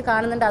യൂട്ടിലൈസ്ഡ് ആയിട്ട്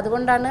കാണുന്നുണ്ട്.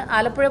 അതുകൊണ്ടാണ്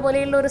ആലപ്പുഴ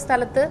പോലെയുള്ള ഒരു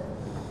സ്ഥലത്ത്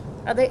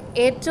അത്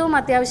ഏറ്റവും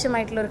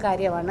അത്യാവശ്യമായിട്ടുള്ളൊരു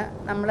കാര്യമാണ്.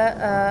 നമ്മൾ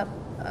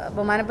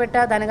ബഹുമാനപ്പെട്ട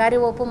ധനകാര്യ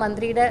വകുപ്പ്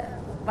മന്ത്രിയുടെ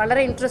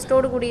വളരെ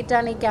ഇൻട്രസ്റ്റോട്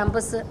കൂടിയിട്ടാണ് ഈ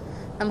ക്യാമ്പസ്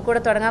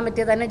നമുക്കിവിടെ തുടങ്ങാൻ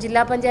പറ്റിയത്. തന്നെ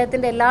ജില്ലാ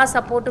പഞ്ചായത്തിൻ്റെ എല്ലാ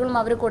സപ്പോർട്ടുകളും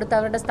അവർ കൊടുത്ത്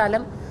അവരുടെ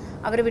സ്ഥലം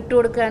അവർ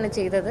വിട്ടുകൊടുക്കുകയാണ്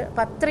ചെയ്തത്.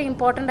 അപ്പം അത്ര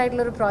ഇമ്പോർട്ടൻ്റ്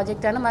ആയിട്ടുള്ളൊരു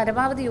പ്രോജക്റ്റാണ്.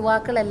 പരമാവധി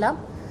യുവാക്കളെല്ലാം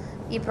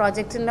ഈ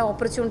പ്രോജക്റ്റിൻ്റെ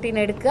ഓപ്പർച്യൂണിറ്റീനെ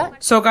എടുക്കുക.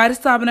 സ്വകാര്യ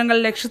സ്ഥാപനങ്ങൾ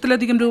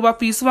ലക്ഷത്തിലധികം രൂപ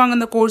ഫീസ്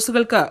വാങ്ങുന്ന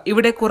കോഴ്സുകൾക്ക്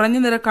ഇവിടെ കുറഞ്ഞ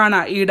നിരക്കാണ്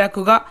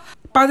ഈടാക്കുക.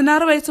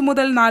 16 വയസ്സ്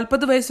മുതൽ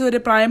 40 വയസ്സ് വരെ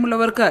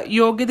പ്രായമുള്ളവർക്ക്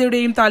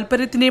യോഗ്യതയുടെയും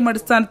താൽപര്യത്തിന്റെയും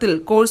അടിസ്ഥാനത്തിൽ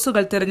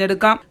കോഴ്സുകൾ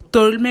തിരഞ്ഞെടുക്കാം.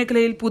 തൊഴിൽ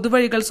മേഖലയിൽ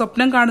പുതുവഴികൾ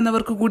സ്വപ്നം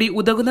കാണുന്നവർക്ക് കൂടി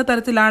ഉതകുന്ന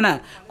തരത്തിലാണ്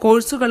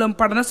കോഴ്സുകളും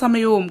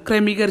പഠനസമയവും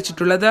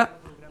ക്രമീകരിച്ചിട്ടുള്ളത്.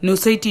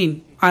 ന്യൂസ് 18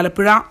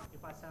 ആലപ്പുഴ.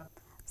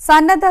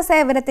 സന്നദ്ധ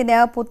സേവനത്തിന്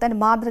പുത്തൻ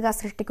മാതൃക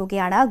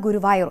സൃഷ്ടിക്കുകയാണ്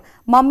ഗുരുവായൂർ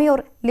മമ്മിയൂർ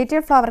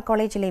ലിറ്റിൽ ഫ്ലവർ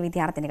കോളേജിലെ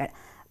വിദ്യാർത്ഥിനികൾ.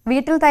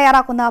 വീട്ടിൽ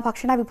തയ്യാറാക്കുന്ന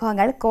ഭക്ഷണ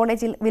വിഭവങ്ങൾ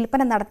കോളേജിൽ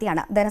വിൽപ്പന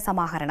നടത്തിയാണ്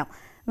ധനസമാഹരണം.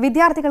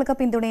 വിദ്യാർത്ഥികൾക്ക്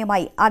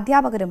പിന്തുണയുമായി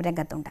അധ്യാപകരും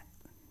രംഗത്തുണ്ട്.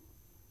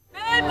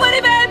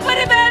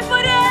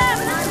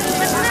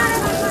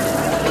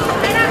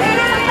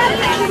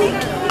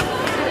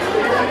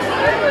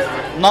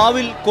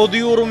 നാവിൽ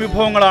കൊതിയൂറും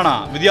വിഭവങ്ങളാണ്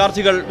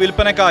വിദ്യാർത്ഥികൾ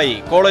വിൽപ്പനയ്ക്കായി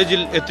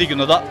കോളേജിൽ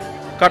എത്തിക്കുന്നത്.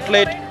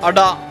 കട്ട്ലേറ്റ്, അട,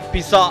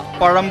 പിസ,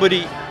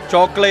 പഴംപൊരി,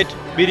 ചോക്ലേറ്റ്,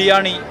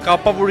 ബിരിയാണി,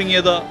 കപ്പ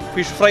പുഴുങ്ങിയത്,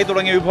 ഫിഷ് ഫ്രൈ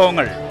തുടങ്ങിയ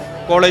വിഭവങ്ങൾ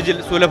കോളേജിൽ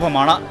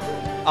സുലഭമാണ്.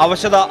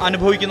 അവശത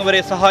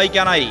അനുഭവിക്കുന്നവരെ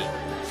സഹായിക്കാനായി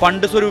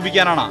ഫണ്ട്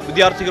സ്വരൂപിക്കാനാണ്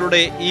വിദ്യാർത്ഥികളുടെ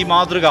ഈ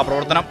മാതൃകാ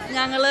പ്രവർത്തനം.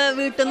 ഞങ്ങൾ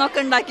വീട്ടിൽ നിന്നൊക്കെ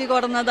ഉണ്ടാക്കി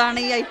കൊടുക്കുന്നതാണ്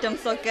ഈ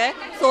ഐറ്റംസ് ഒക്കെ.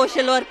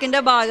 സോഷ്യൽ വർക്കിന്റെ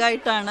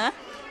ഭാഗമായിട്ടാണ്.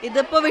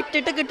 ഇതിപ്പോൾ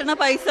വിട്ടിട്ട് കിട്ടുന്ന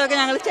പൈസ ഒക്കെ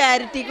ഞങ്ങൾ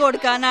ചാരിറ്റിക്ക്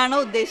കൊടുക്കാനാണ്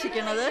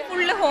ഉദ്ദേശിക്കുന്നത്.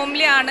 ഫുള്ള്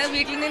ഹോംലി ആണ്.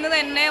 വീട്ടിൽ നിന്ന്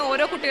തന്നെ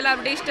ഓരോ കുട്ടികൾ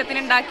അവരുടെ ഇഷ്ടത്തിന്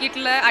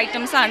ഉണ്ടാക്കിയിട്ടുള്ള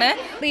ഐറ്റംസ് ആണ്.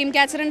 ഡ്രീം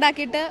ക്യാച്ചർ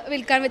ഉണ്ടാക്കിയിട്ട്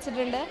വിൽക്കാൻ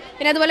വെച്ചിട്ടുണ്ട്.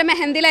 പിന്നെ അതുപോലെ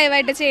മെഹന്തി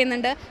ലൈവായിട്ട്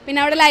ചെയ്യുന്നുണ്ട്.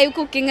 പിന്നെ അവിടെ ലൈവ്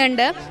കുക്കിംഗ്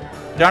ഉണ്ട്.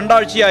 2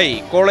 ആഴ്ചയായി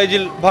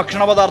കോളേജിൽ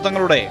ഭക്ഷണ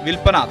പദാർത്ഥങ്ങളുടെ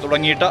വിൽപ്പന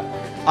തുടങ്ങിയിട്ട്.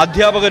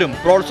 അധ്യാപകരും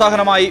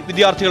പ്രോത്സാഹനമായി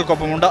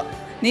വിദ്യാർത്ഥികൾക്കൊപ്പമുണ്ട്.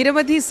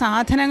 നിരവധി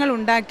സാധനങ്ങൾ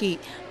ഉണ്ടാക്കി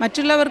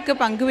മറ്റുള്ളവർക്ക്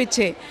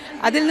പങ്കുവെച്ച്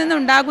അതിൽ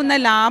നിന്നുണ്ടാകുന്ന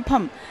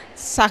ലാഭം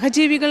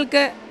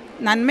സഹജീവികൾക്ക്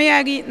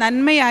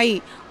നന്മയായി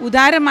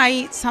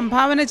ഉദാരമായി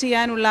സംഭാവന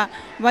ചെയ്യാനുള്ള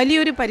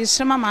വലിയൊരു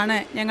പരിശ്രമമാണ്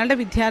ഞങ്ങളുടെ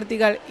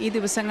വിദ്യാർത്ഥികൾ ഈ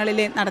ദിവസങ്ങളിൽ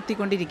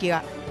നടത്തിക്കൊണ്ടിരിക്കുക.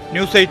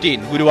 ന്യൂസ്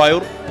 18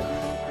 ഗുരുവായൂർ.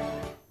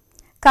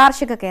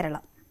 കാർഷിക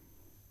കേരളം.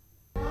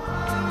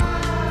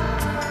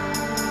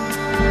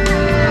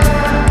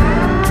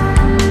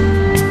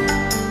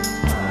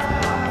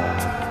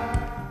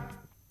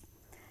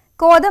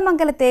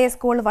 കോതമംഗലത്തെ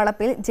സ്കൂൾ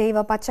വളപ്പിൽ ജൈവ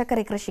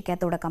പച്ചക്കറി കൃഷിക്ക്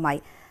തുടക്കമായി.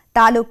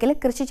 താലൂക്കിൽ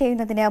കൃഷി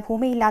ചെയ്യുന്നതിന്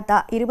ഭൂമിയില്ലാത്ത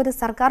 20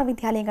 സർക്കാർ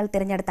വിദ്യാലയങ്ങൾ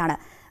തിരഞ്ഞെടുത്താണ്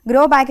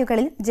ഗ്രോ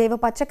ബാഗുകളിൽ ജൈവ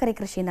പച്ചക്കറി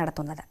കൃഷി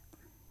നടത്തുന്നത്.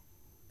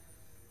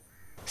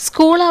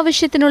 സ്കൂൾ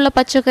ആവശ്യത്തിനുള്ള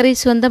പച്ചക്കറി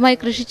സ്വന്തമായി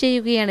കൃഷി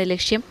ചെയ്യുകയാണ്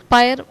ലക്ഷ്യം.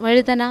 പയർ,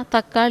 വഴുതന,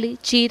 തക്കാളി,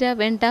 ചീര,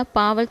 വെണ്ട,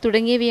 പാവൽ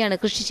തുടങ്ങിയവയാണ്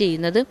കൃഷി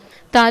ചെയ്യുന്നത്.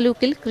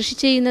 താലൂക്കിൽ കൃഷി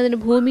ചെയ്യുന്നതിന്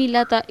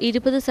ഭൂമിയില്ലാത്ത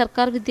 20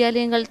 സർക്കാർ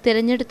വിദ്യാലയങ്ങൾ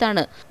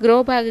തിരഞ്ഞെടുത്താണ് ഗ്രോ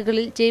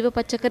ബാഗുകളിൽ ജൈവ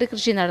പച്ചക്കറി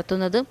കൃഷി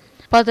നടത്തുന്നത്.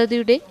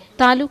 പദ്ധതിയുടെ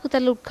താലൂക്ക്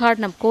തല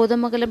ഉദ്ഘാടനം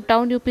കോതമംഗലം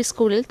ടൗൺ UP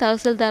സ്കൂളിൽ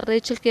തഹസിൽദാർ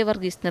റേച്ചൽ കെ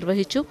വർഗീസ്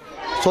നിർവഹിച്ചു.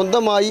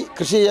 സ്വന്തമായി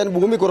കൃഷി ചെയ്യാൻ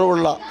ഭൂമി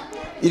കുറവുള്ള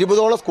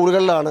 20ഓളം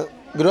സ്കൂളുകളിലാണ്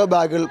ഗ്രോ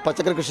ബാഗുകൾ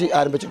പച്ചക്കറി കൃഷി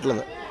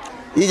ആരംഭിച്ചിട്ടുള്ളത്.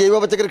 ഈ ജൈവ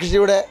പച്ചക്കറി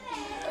കൃഷിയുടെ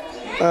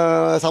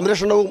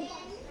സംരക്ഷണവും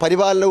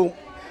പരിപാലനവും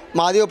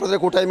മാധ്യമപ്രവർത്തന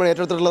കൂട്ടായ്മയാണ്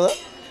ഏറ്റെടുത്തിട്ടുള്ളത്.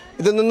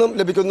 ഇതിൽ നിന്നും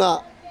ലഭിക്കുന്ന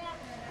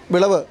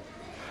വിളവ്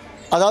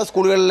അതാത്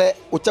സ്കൂളുകളിലെ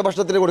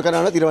ഉച്ചഭക്ഷണത്തിന്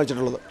കൊടുക്കാനാണ്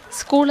തീരുമാനിച്ചിട്ടുള്ളത്.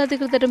 സ്കൂൾ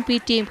അധികൃതരും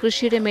PTAയും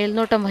കൃഷിയുടെ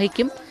മേൽനോട്ടം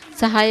വഹിക്കും.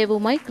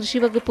 സഹായവുമായി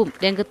കൃഷിവകുപ്പും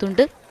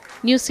രംഗത്തുണ്ട്.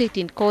 ന്യൂസ്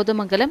 18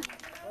 കോതമംഗലം.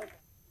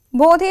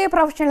 ബോധേയ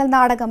പ്രൊഫഷണൽ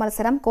നാടക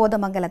മത്സരം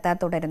കോതമംഗലത്ത്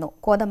തുടരുന്നു.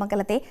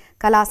 കോതമംഗലത്തെ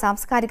കലാ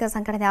സാംസ്കാരിക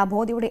സംഘടന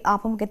ബോധയുടെ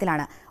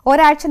ആഭിമുഖ്യത്തിലാണ്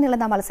ഒരാഴ്ച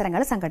നീളുന്ന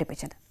മത്സരങ്ങൾ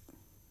സംഘടിപ്പിച്ചത്.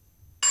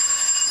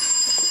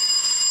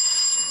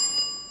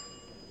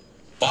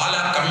 പാലാ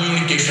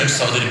കമ്മ്യൂണിക്കേഷൻസ്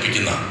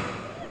അവതരിപ്പിക്കുന്ന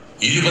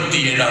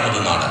 27ാമത്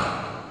നാടകം.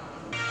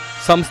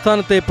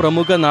 സംസ്ഥാനത്തെ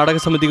പ്രമുഖ നാടക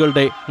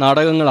സമിതികളുടെ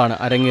നാടകങ്ങളാണ്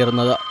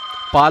അരങ്ങേറുന്നത്.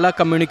 പാലാ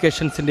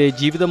കമ്മ്യൂണിക്കേഷൻസിന്റെ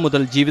ജീവിതം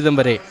മുതൽ ജീവിതം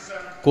വരെ,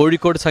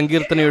 കോഴിക്കോട്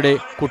സങ്കീർത്തനയുടെ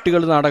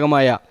കുട്ടികളുടെ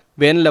നാടകമായ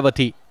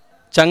വേനലവധി,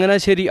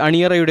 ചങ്ങനാശ്ശേരി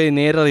അണിയറയുടെ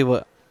നേരറിവ്,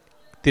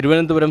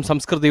 തിരുവനന്തപുരം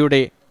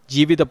സംസ്കൃതിയുടെ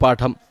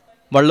ജീവിതപാഠം,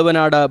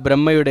 വള്ളുവനാട്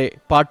ബ്രഹ്മയുടെ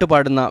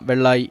പാട്ടുപാടുന്ന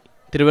വെള്ളായി,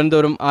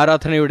 തിരുവനന്തപുരം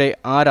ആരാധനയുടെ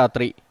ആ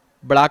രാത്രി,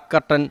 ബ്ലാക്ക്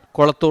കർട്ടൻ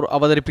കൊളത്തൂർ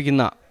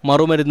അവതരിപ്പിക്കുന്ന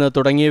മറുമരുന്ന്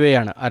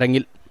തുടങ്ങിയവയാണ്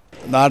അരങ്ങിൽ.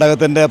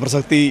 നാടകത്തിൻ്റെ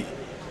പ്രസക്തി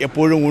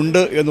എപ്പോഴും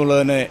ഉണ്ട്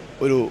എന്നുള്ളതിനെ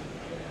ഒരു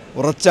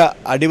ഉറച്ച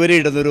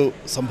അടിവരയിടുന്നൊരു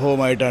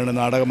സംഭവമായിട്ടാണ്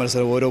നാടക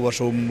മത്സരം ഓരോ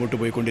വർഷവും മുമ്പോട്ട്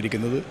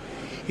പോയിക്കൊണ്ടിരിക്കുന്നത്.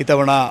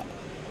 ഇത്തവണ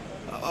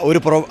ഒരു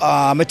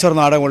അമച്ചർ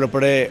നാടകം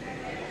ഉൾപ്പെടെ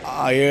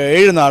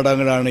 7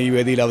 നാടകങ്ങളാണ് ഈ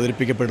വേദിയിൽ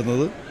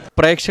അവതരിപ്പിക്കപ്പെടുന്നത്.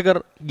 പ്രേക്ഷകർ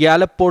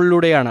ഗ്യാലപ്പ്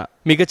പോളിലൂടെയാണ്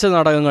മികച്ച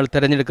നാടകങ്ങൾ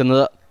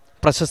തിരഞ്ഞെടുക്കുന്നത്.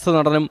 പ്രശസ്ത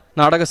നടനും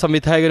നാടക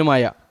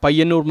സംവിധായകനുമായ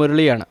പയ്യന്നൂർ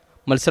മുരളിയാണ്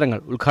മത്സരങ്ങൾ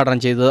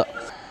ഉദ്ഘാടനം ചെയ്തത്.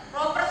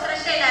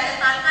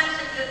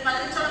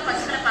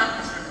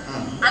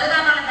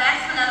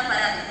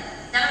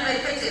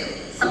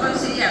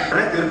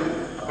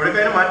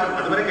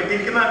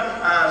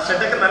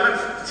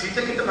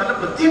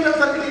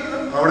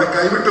 അവിടെ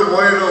കൈവിട്ടു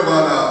പോയല്ലോ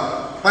ബാല.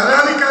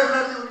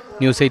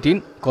 ന്യൂസ്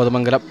 18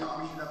 കോതമംഗലം.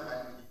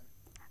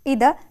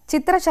 ഇത്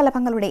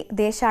ചിത്രശലഭങ്ങളുടെ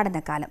ദേശാടന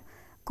കാലം.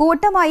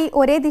 കൂട്ടമായി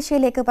ഒരേ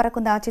ദിശയിലേക്ക്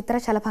പറക്കുന്ന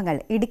ചിത്രശലഭങ്ങൾ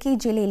ഇടുക്കി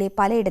ജില്ലയിലെ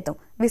പലയിടത്തും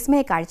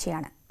വിസ്മയ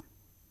കാഴ്ചയാണ്.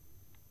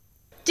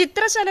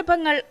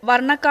 ചിത്രശലഭങ്ങൾ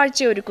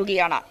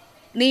വർണ്ണക്കാഴ്ചയൊരുക്കുകയാണ്.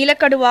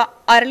 നീലക്കടുവ,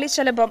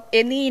 അരളിശലഭം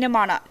എന്നീ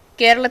ഇനമാണ്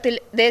കേരളത്തിൽ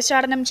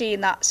ദേശാടനം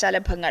ചെയ്യുന്ന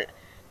ശലഭങ്ങൾ.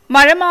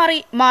 മഴ മാറി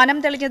മാനം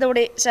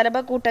തെളിഞ്ഞതോടെ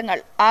ശലഭക്കൂട്ടങ്ങൾ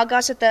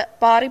ആകാശത്ത്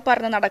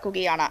പാറിപ്പറന്ന്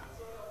നടക്കുകയാണ്.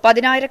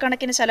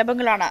 10,000-കണക്കിന്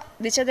ശലഭങ്ങളാണ്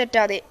ദിശ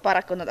തെറ്റാതെ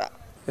പറക്കുന്നത്.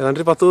 ഏതാണ്ട്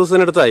 10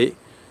 ദിവസത്തിനടുത്തായി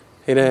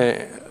ഇങ്ങനെ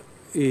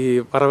ഈ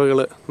പറവകൾ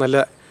നല്ല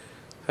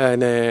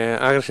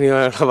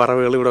ആകർഷണീയമായ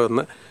പറവകൾ ഇവിടെ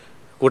വന്ന്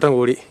കൂട്ടം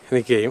കൂടി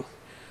നിൽക്കുകയും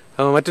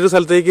മറ്റൊരു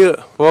സ്ഥലത്തേക്ക്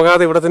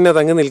പോകാതെ ഇവിടെ തന്നെ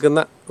തങ്ങി നിൽക്കുന്ന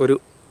ഒരു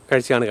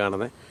കാഴ്ചയാണ്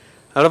കാണുന്നത്.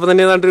 അതോടൊപ്പം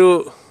തന്നെ ഏതാണ്ടൊരു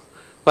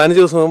 15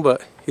 ദിവസം മുമ്പ്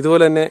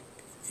ഇതുപോലെ തന്നെ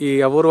ഈ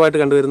അപൂർവമായിട്ട്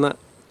കണ്ടുവരുന്ന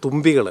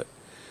തുമ്പികൾ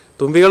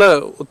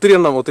ഒത്തിരി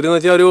എണ്ണം, ഒത്തിരി എന്ന്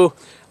വെച്ചാൽ ഒരു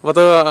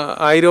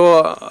 10,000,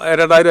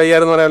 2,000,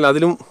 5,000 എന്ന് പറയാമല്ലോ,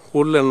 അതിലും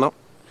കൂടുതൽ എണ്ണം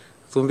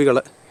തുമ്പികൾ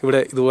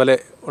ഇവിടെ ഇതുപോലെ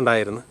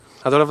ഉണ്ടായിരുന്നു.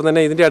 അതോടൊപ്പം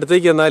തന്നെ ഇതിൻ്റെ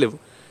അടുത്തേക്ക് ചെന്നാലും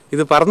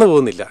ഇത് പറന്നു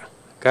പോകുന്നില്ല.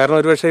 കാരണം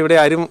ഒരുപക്ഷെ ഇവിടെ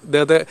ആരും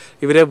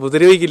ഇവരെ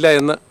ഉപദ്രവിക്കില്ല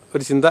എന്ന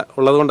ഒരു ചിന്ത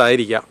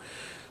ഉള്ളതുകൊണ്ടായിരിക്കാം.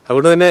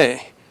 അതുകൊണ്ട് തന്നെ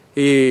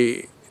ഈ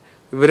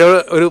ഇവരെ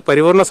ഒരു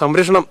പരിപൂർണ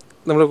സംരക്ഷണം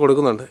നമ്മൾ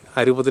കൊടുക്കുന്നുണ്ട്,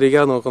 ആരും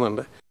ഉപദ്രവിക്കാതെ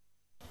നോക്കുന്നുണ്ട്.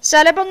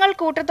 ശലഭങ്ങൾ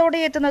കൂട്ടത്തോടെ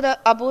എത്തുന്നത്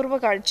അപൂർവ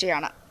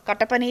കാഴ്ചയാണ്.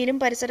 കട്ടപ്പനയിലും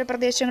പരിസര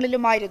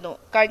പ്രദേശങ്ങളിലുമായിരുന്നു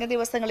കഴിഞ്ഞ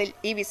ദിവസങ്ങളിൽ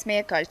ഈ വിസ്മയ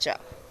കാഴ്ച.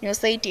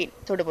 ന്യൂസ് 18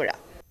 തൊടുപുഴ.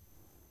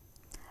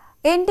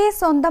 എന്റെ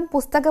സ്വന്തം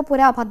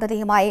പുസ്തകപുര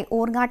പദ്ധതിയുമായി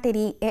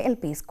ഊർങ്ങാട്ടിരി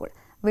ALP സ്കൂൾ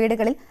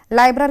വീടുകളിൽ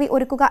ലൈബ്രറി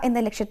ഒരുക്കുക എന്ന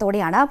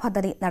ലക്ഷ്യത്തോടെയാണ്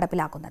പദ്ധതി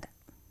നടപ്പിലാക്കുന്നത്.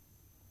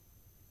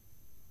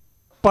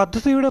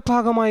 പദ്ധതിയുടെ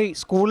ഭാഗമായി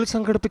സ്കൂളിൽ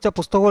സംഘടിപ്പിച്ച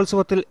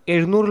പുസ്തകോത്സവത്തിൽ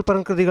 700-ൽ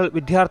പരം കൃതികൾ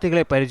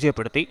വിദ്യാർത്ഥികളെ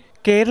പരിചയപ്പെടുത്തി.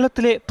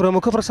 കേരളത്തിലെ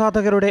പ്രമുഖ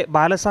പ്രസാധകരുടെ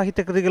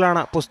ബാലസാഹിത്യ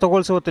കൃതികളാണ്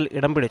പുസ്തകോത്സവത്തിൽ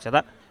ഇടം പിടിച്ചത്.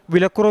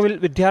 വിലക്കുറവിൽ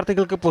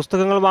വിദ്യാർത്ഥികൾക്ക്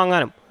പുസ്തകങ്ങൾ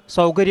വാങ്ങാനും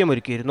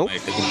സൗകര്യമൊരുക്കിയിരുന്നു.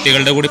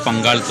 കുട്ടികളുടെ കൂടി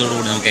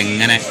പങ്കാളിത്തത്തോടുകൂടി നമുക്ക്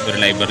എങ്ങനെ ഒരു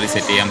ലൈബ്രറി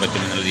സെറ്റ് ചെയ്യാൻ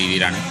പറ്റുമെന്നുള്ള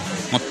രീതിയിലാണ്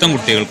മൊത്തം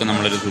കുട്ടികൾക്ക്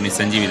നമ്മളൊരു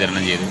തുണിസഞ്ചി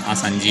വിതരണം ചെയ്തു. ആ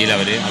സഞ്ചിയിൽ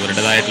അവർ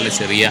അവരുടേതായിട്ടുള്ള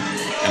ചെറിയ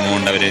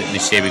എമൗണ്ട് അവർ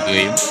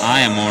നിക്ഷേപിക്കുകയും ആ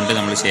എമൗണ്ട്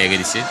നമ്മൾ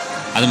ശേഖരിച്ച്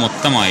അത്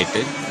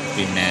മൊത്തമായിട്ട്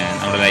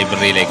നമ്മുടെ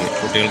ലൈബ്രറിയിലേക്ക്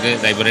കുട്ടികൾക്ക്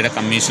ലൈബ്രറിയുടെ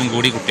കമ്മീഷൻ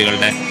കൂടി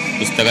കുട്ടികളുടെ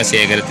പുസ്തക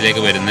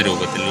ശേഖരത്തിലേക്ക് വരുന്ന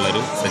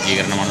രൂപത്തിലുള്ളൊരു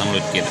സജ്ജീകരണമാണ് നമ്മൾ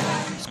ഒരുക്കിയത്.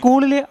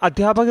 സ്കൂളിലെ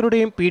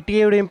അധ്യാപകരുടെയും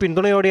PTA-യുടെയും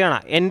പിന്തുണയോടെയാണ്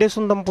എന്റെ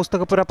സ്വന്തം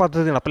പുസ്തകപുര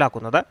പദ്ധതി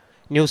നടപ്പിലാക്കുന്നത്.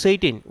 ന്യൂസ്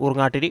 18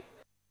 ഊർങ്ങാട്ടിരി.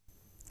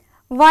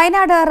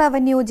 വയനാട്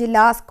റവന്യൂ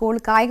ജില്ലാ school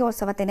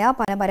കായികോത്സവത്തിന്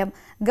Panamaram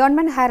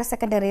government higher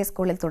secondary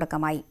സ്കൂളിൽ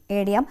തുടക്കമായി.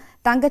 ADM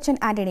തങ്കച്ചൻ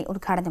ആന്റണി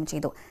ഉദ്ഘാടനം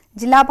ചെയ്തു.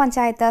 ജില്ലാ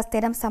പഞ്ചായത്ത്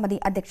സ്ഥിരം സമിതി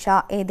അധ്യക്ഷ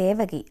A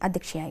ദേവകി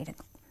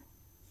അധ്യക്ഷയായിരുന്നു.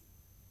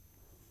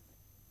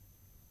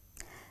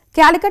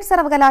 കാലിക്കറ്റ്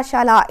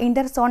സർവകലാശാല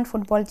ഇന്റർ സോൺ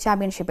ഫുട്ബോൾ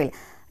ചാമ്പ്യൻഷിപ്പിൽ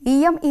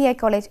EMEA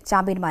കോളേജ്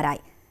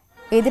ചാമ്പ്യന്മാരായി.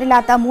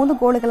 എതിരില്ലാത്ത 3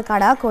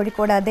 ഗോളുകൾക്കാണ്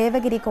കോഴിക്കോട്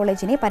ദേവഗിരി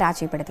കോളേജിനെ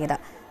പരാജയപ്പെടുത്തിയത്.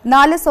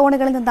 4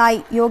 സോണുകളിൽ നിന്നായി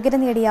യോഗ്യത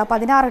നേടിയ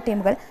 16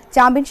 ടീമുകൾ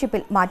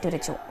ചാമ്പ്യൻഷിപ്പിൽ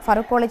മാറ്റുരച്ചു.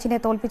 ഫറൂഖ് കോളേജിനെ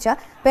തോൽപ്പിച്ച്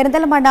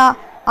പെരിന്തൽമണ്ണ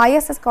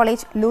ISS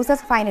കോളേജ്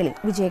ലൂസേഴ്സ് ഫൈനലിൽ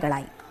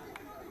വിജയികളായി.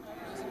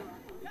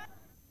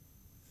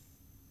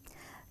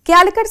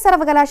 കാലിക്കറ്റ്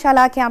സർവകലാശാല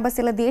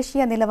ക്യാമ്പസിൽ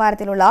ദേശീയ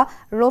നിലവാരത്തിലുള്ള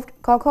റൂഫ്ഡ്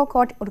ഖോ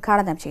കോർട്ട്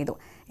ഉദ്ഘാടനം ചെയ്തു.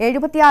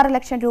 76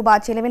 ലക്ഷം രൂപ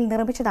ചെലവിൽ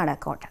നിർമ്മിച്ചതാണ്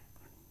കോർട്ട്.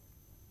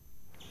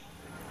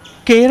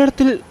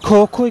 കേരളത്തിൽ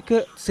ഖോഖോയ്ക്ക്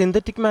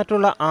സിന്തറ്റിക്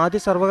മാറ്റുള്ള ആദ്യ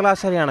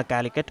സർവകലാശാലയാണ്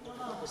കാലിക്കറ്റ്.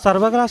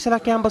 സർവകലാശാല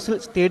ക്യാമ്പസിൽ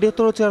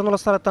സ്റ്റേഡിയത്തോട് ചേർന്നുള്ള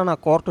സ്ഥലത്താണ്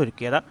കോർട്ട്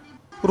ഒരുക്കിയത്.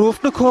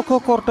 Roofed kho kho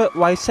court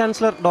vice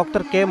chancellor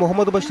doctor K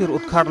Muhammad Basheer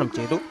ഉദ്ഘാടനം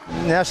ചെയ്തു.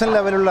 നാഷണൽ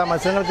ലെവലിലുള്ള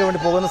മത്സരങ്ങൾക്ക്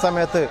വേണ്ടി പോകുന്ന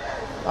സമയത്ത്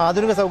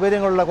ആധുനിക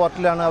സൗകര്യങ്ങളുള്ള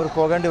കോർട്ടിലാണ് അവർ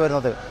പോകേണ്ടി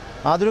വരുന്നത്.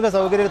 ആധുനിക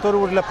സൗകര്യത്തോടു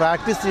കൂടിയുള്ള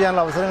പ്രാക്ടീസ്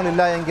ചെയ്യാനുള്ള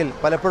അവസരങ്ങളില്ല എങ്കിൽ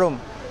പലപ്പോഴും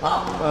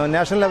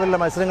നാഷണൽ ലെവലിലെ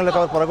മത്സരങ്ങളിലൊക്കെ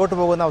അവർ പുറകോട്ട്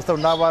പോകുന്ന അവസ്ഥ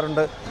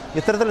ഉണ്ടാവാറുണ്ട്.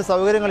 ഇത്തരത്തിൽ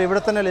സൗകര്യങ്ങൾ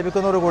ഇവിടെ തന്നെ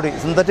ലഭിക്കുന്നതോടുകൂടി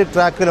സിന്തറ്റിക്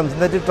ട്രാക്കിലും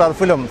സിന്തറ്റിക്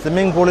ടർഫിലും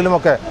സ്വിമ്മിംഗ്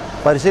പൂളിലുമൊക്കെ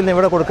പരിശീലനം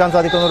ഇവിടെ കൊടുക്കാൻ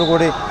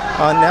സാധിക്കുന്നതോടുകൂടി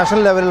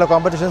നാഷണൽ ലെവലിലുള്ള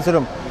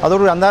കോമ്പറ്റീഷൻസിലും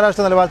അതോടുകൂടി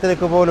അന്താരാഷ്ട്ര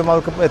നിലവാരത്തിലേക്ക് പോലും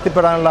അവർക്ക്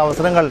എത്തിപ്പെടാനുള്ള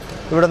അവസരങ്ങൾ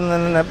ഇവിടെ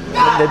നിന്ന്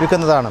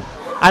ലഭിക്കുന്നതാണ്.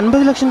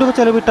 50 ലക്ഷം രൂപ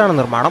ചെലവിട്ടാണ്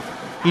നിർമ്മാണം.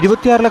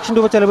 26 ലക്ഷം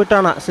രൂപ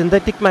ചെലവിട്ടാണ്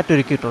സിന്തറ്റിക് മാറ്റ്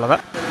ഒരുക്കിയിട്ടുള്ളത്.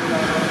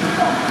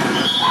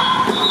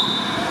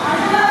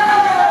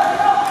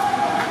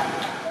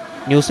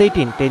 ന്യൂസ്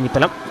 18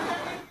 തേഞ്ഞിപ്പലം.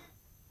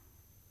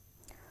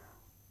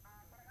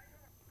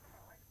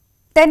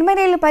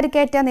 തെന്മലയിൽ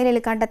പരിക്കേറ്റ നിലയിൽ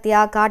കണ്ടെത്തിയ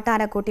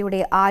കാട്ടാനക്കുട്ടിയുടെ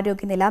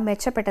ആരോഗ്യനില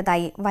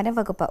മെച്ചപ്പെട്ടതായി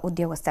വനംവകുപ്പ്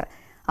ഉദ്യോഗസ്ഥർ.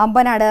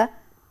 അമ്പനാട്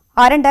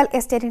അരണ്ടൽ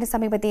എസ്റ്റേറ്റിന്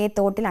സമീപത്തെ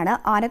തോട്ടിലാണ്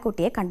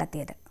ആനക്കുട്ടിയെ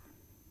കണ്ടെത്തിയത്.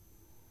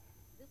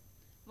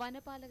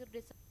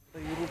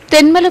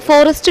 തെന്മല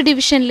ഫോറസ്റ്റ്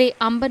ഡിവിഷനിലെ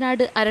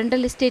അമ്പനാട്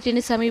അരണ്ടൽ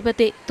എസ്റ്റേറ്റിന്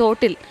സമീപത്തെ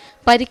തോട്ടിൽ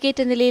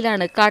പരിക്കേറ്റ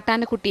നിലയിലാണ്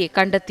കാട്ടാനക്കുട്ടിയെ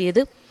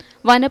കണ്ടെത്തിയത്.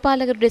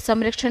 വനപാലകരുടെ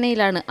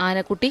സംരക്ഷണയിലാണ്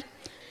ആനക്കുട്ടി.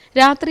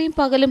 രാത്രിയും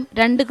പകലും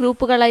 2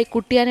 ഗ്രൂപ്പുകളായി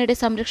കുട്ടിയാനയുടെ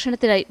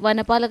സംരക്ഷണത്തിനായി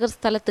വനപാലകർ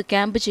സ്ഥലത്ത്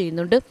ക്യാമ്പ്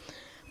ചെയ്യുന്നുണ്ട്.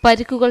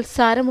 പരിക്കുകൾ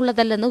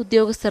സാരമുള്ളതല്ലെന്ന്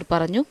ഉദ്യോഗസ്ഥർ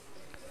പറഞ്ഞു.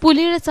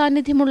 പുലിയുടെ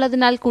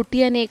സാന്നിധ്യമുള്ളതിനാൽ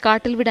കുട്ടിയാനയെ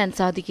കാട്ടിൽ വിടാൻ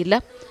സാധിക്കില്ല.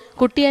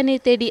 കുട്ടിയാനയെ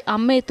തേടി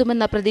അമ്മ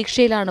എത്തുമെന്ന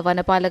പ്രതീക്ഷയിലാണ്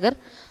വനപാലകർ.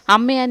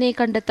 അമ്മയാനയെ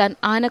കണ്ടെത്താൻ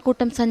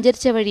ആനക്കൂട്ടം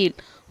സഞ്ചരിച്ച വഴിയിൽ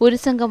ഒരു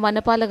സംഘം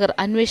വനപാലകർ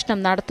അന്വേഷണം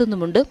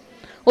നടത്തുന്നുമുണ്ട്.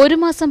 1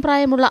 മാസം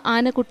പ്രായമുള്ള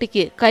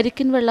ആനക്കുട്ടിക്ക്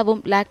കരിക്കിൻ വെള്ളവും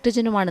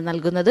ലാക്ടജനുമാണ്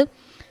നൽകുന്നത്.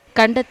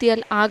 കണ്ടെത്തിയാൽ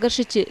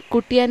ആകർഷിച്ച്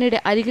കുട്ടിയാനയുടെ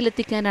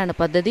അരികിലെത്തിക്കാനാണ്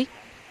പദ്ധതി.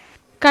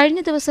 കഴിഞ്ഞ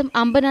ദിവസം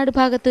അമ്പനാട്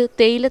ഭാഗത്ത്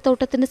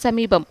തേയിലത്തോട്ടത്തിന്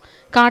സമീപം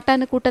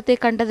കാട്ടാനക്കൂട്ടത്തെ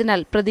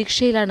കണ്ടതിനാൽ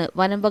പ്രതീക്ഷയിലാണ്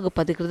വനം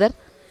വകുപ്പ് അധികൃതർ.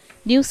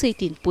 ന്യൂസ്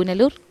 18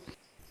 പുനലൂർ.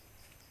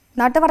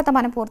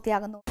 നാട്ടുവർത്തമാനം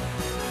പൂർത്തിയാകുന്നു.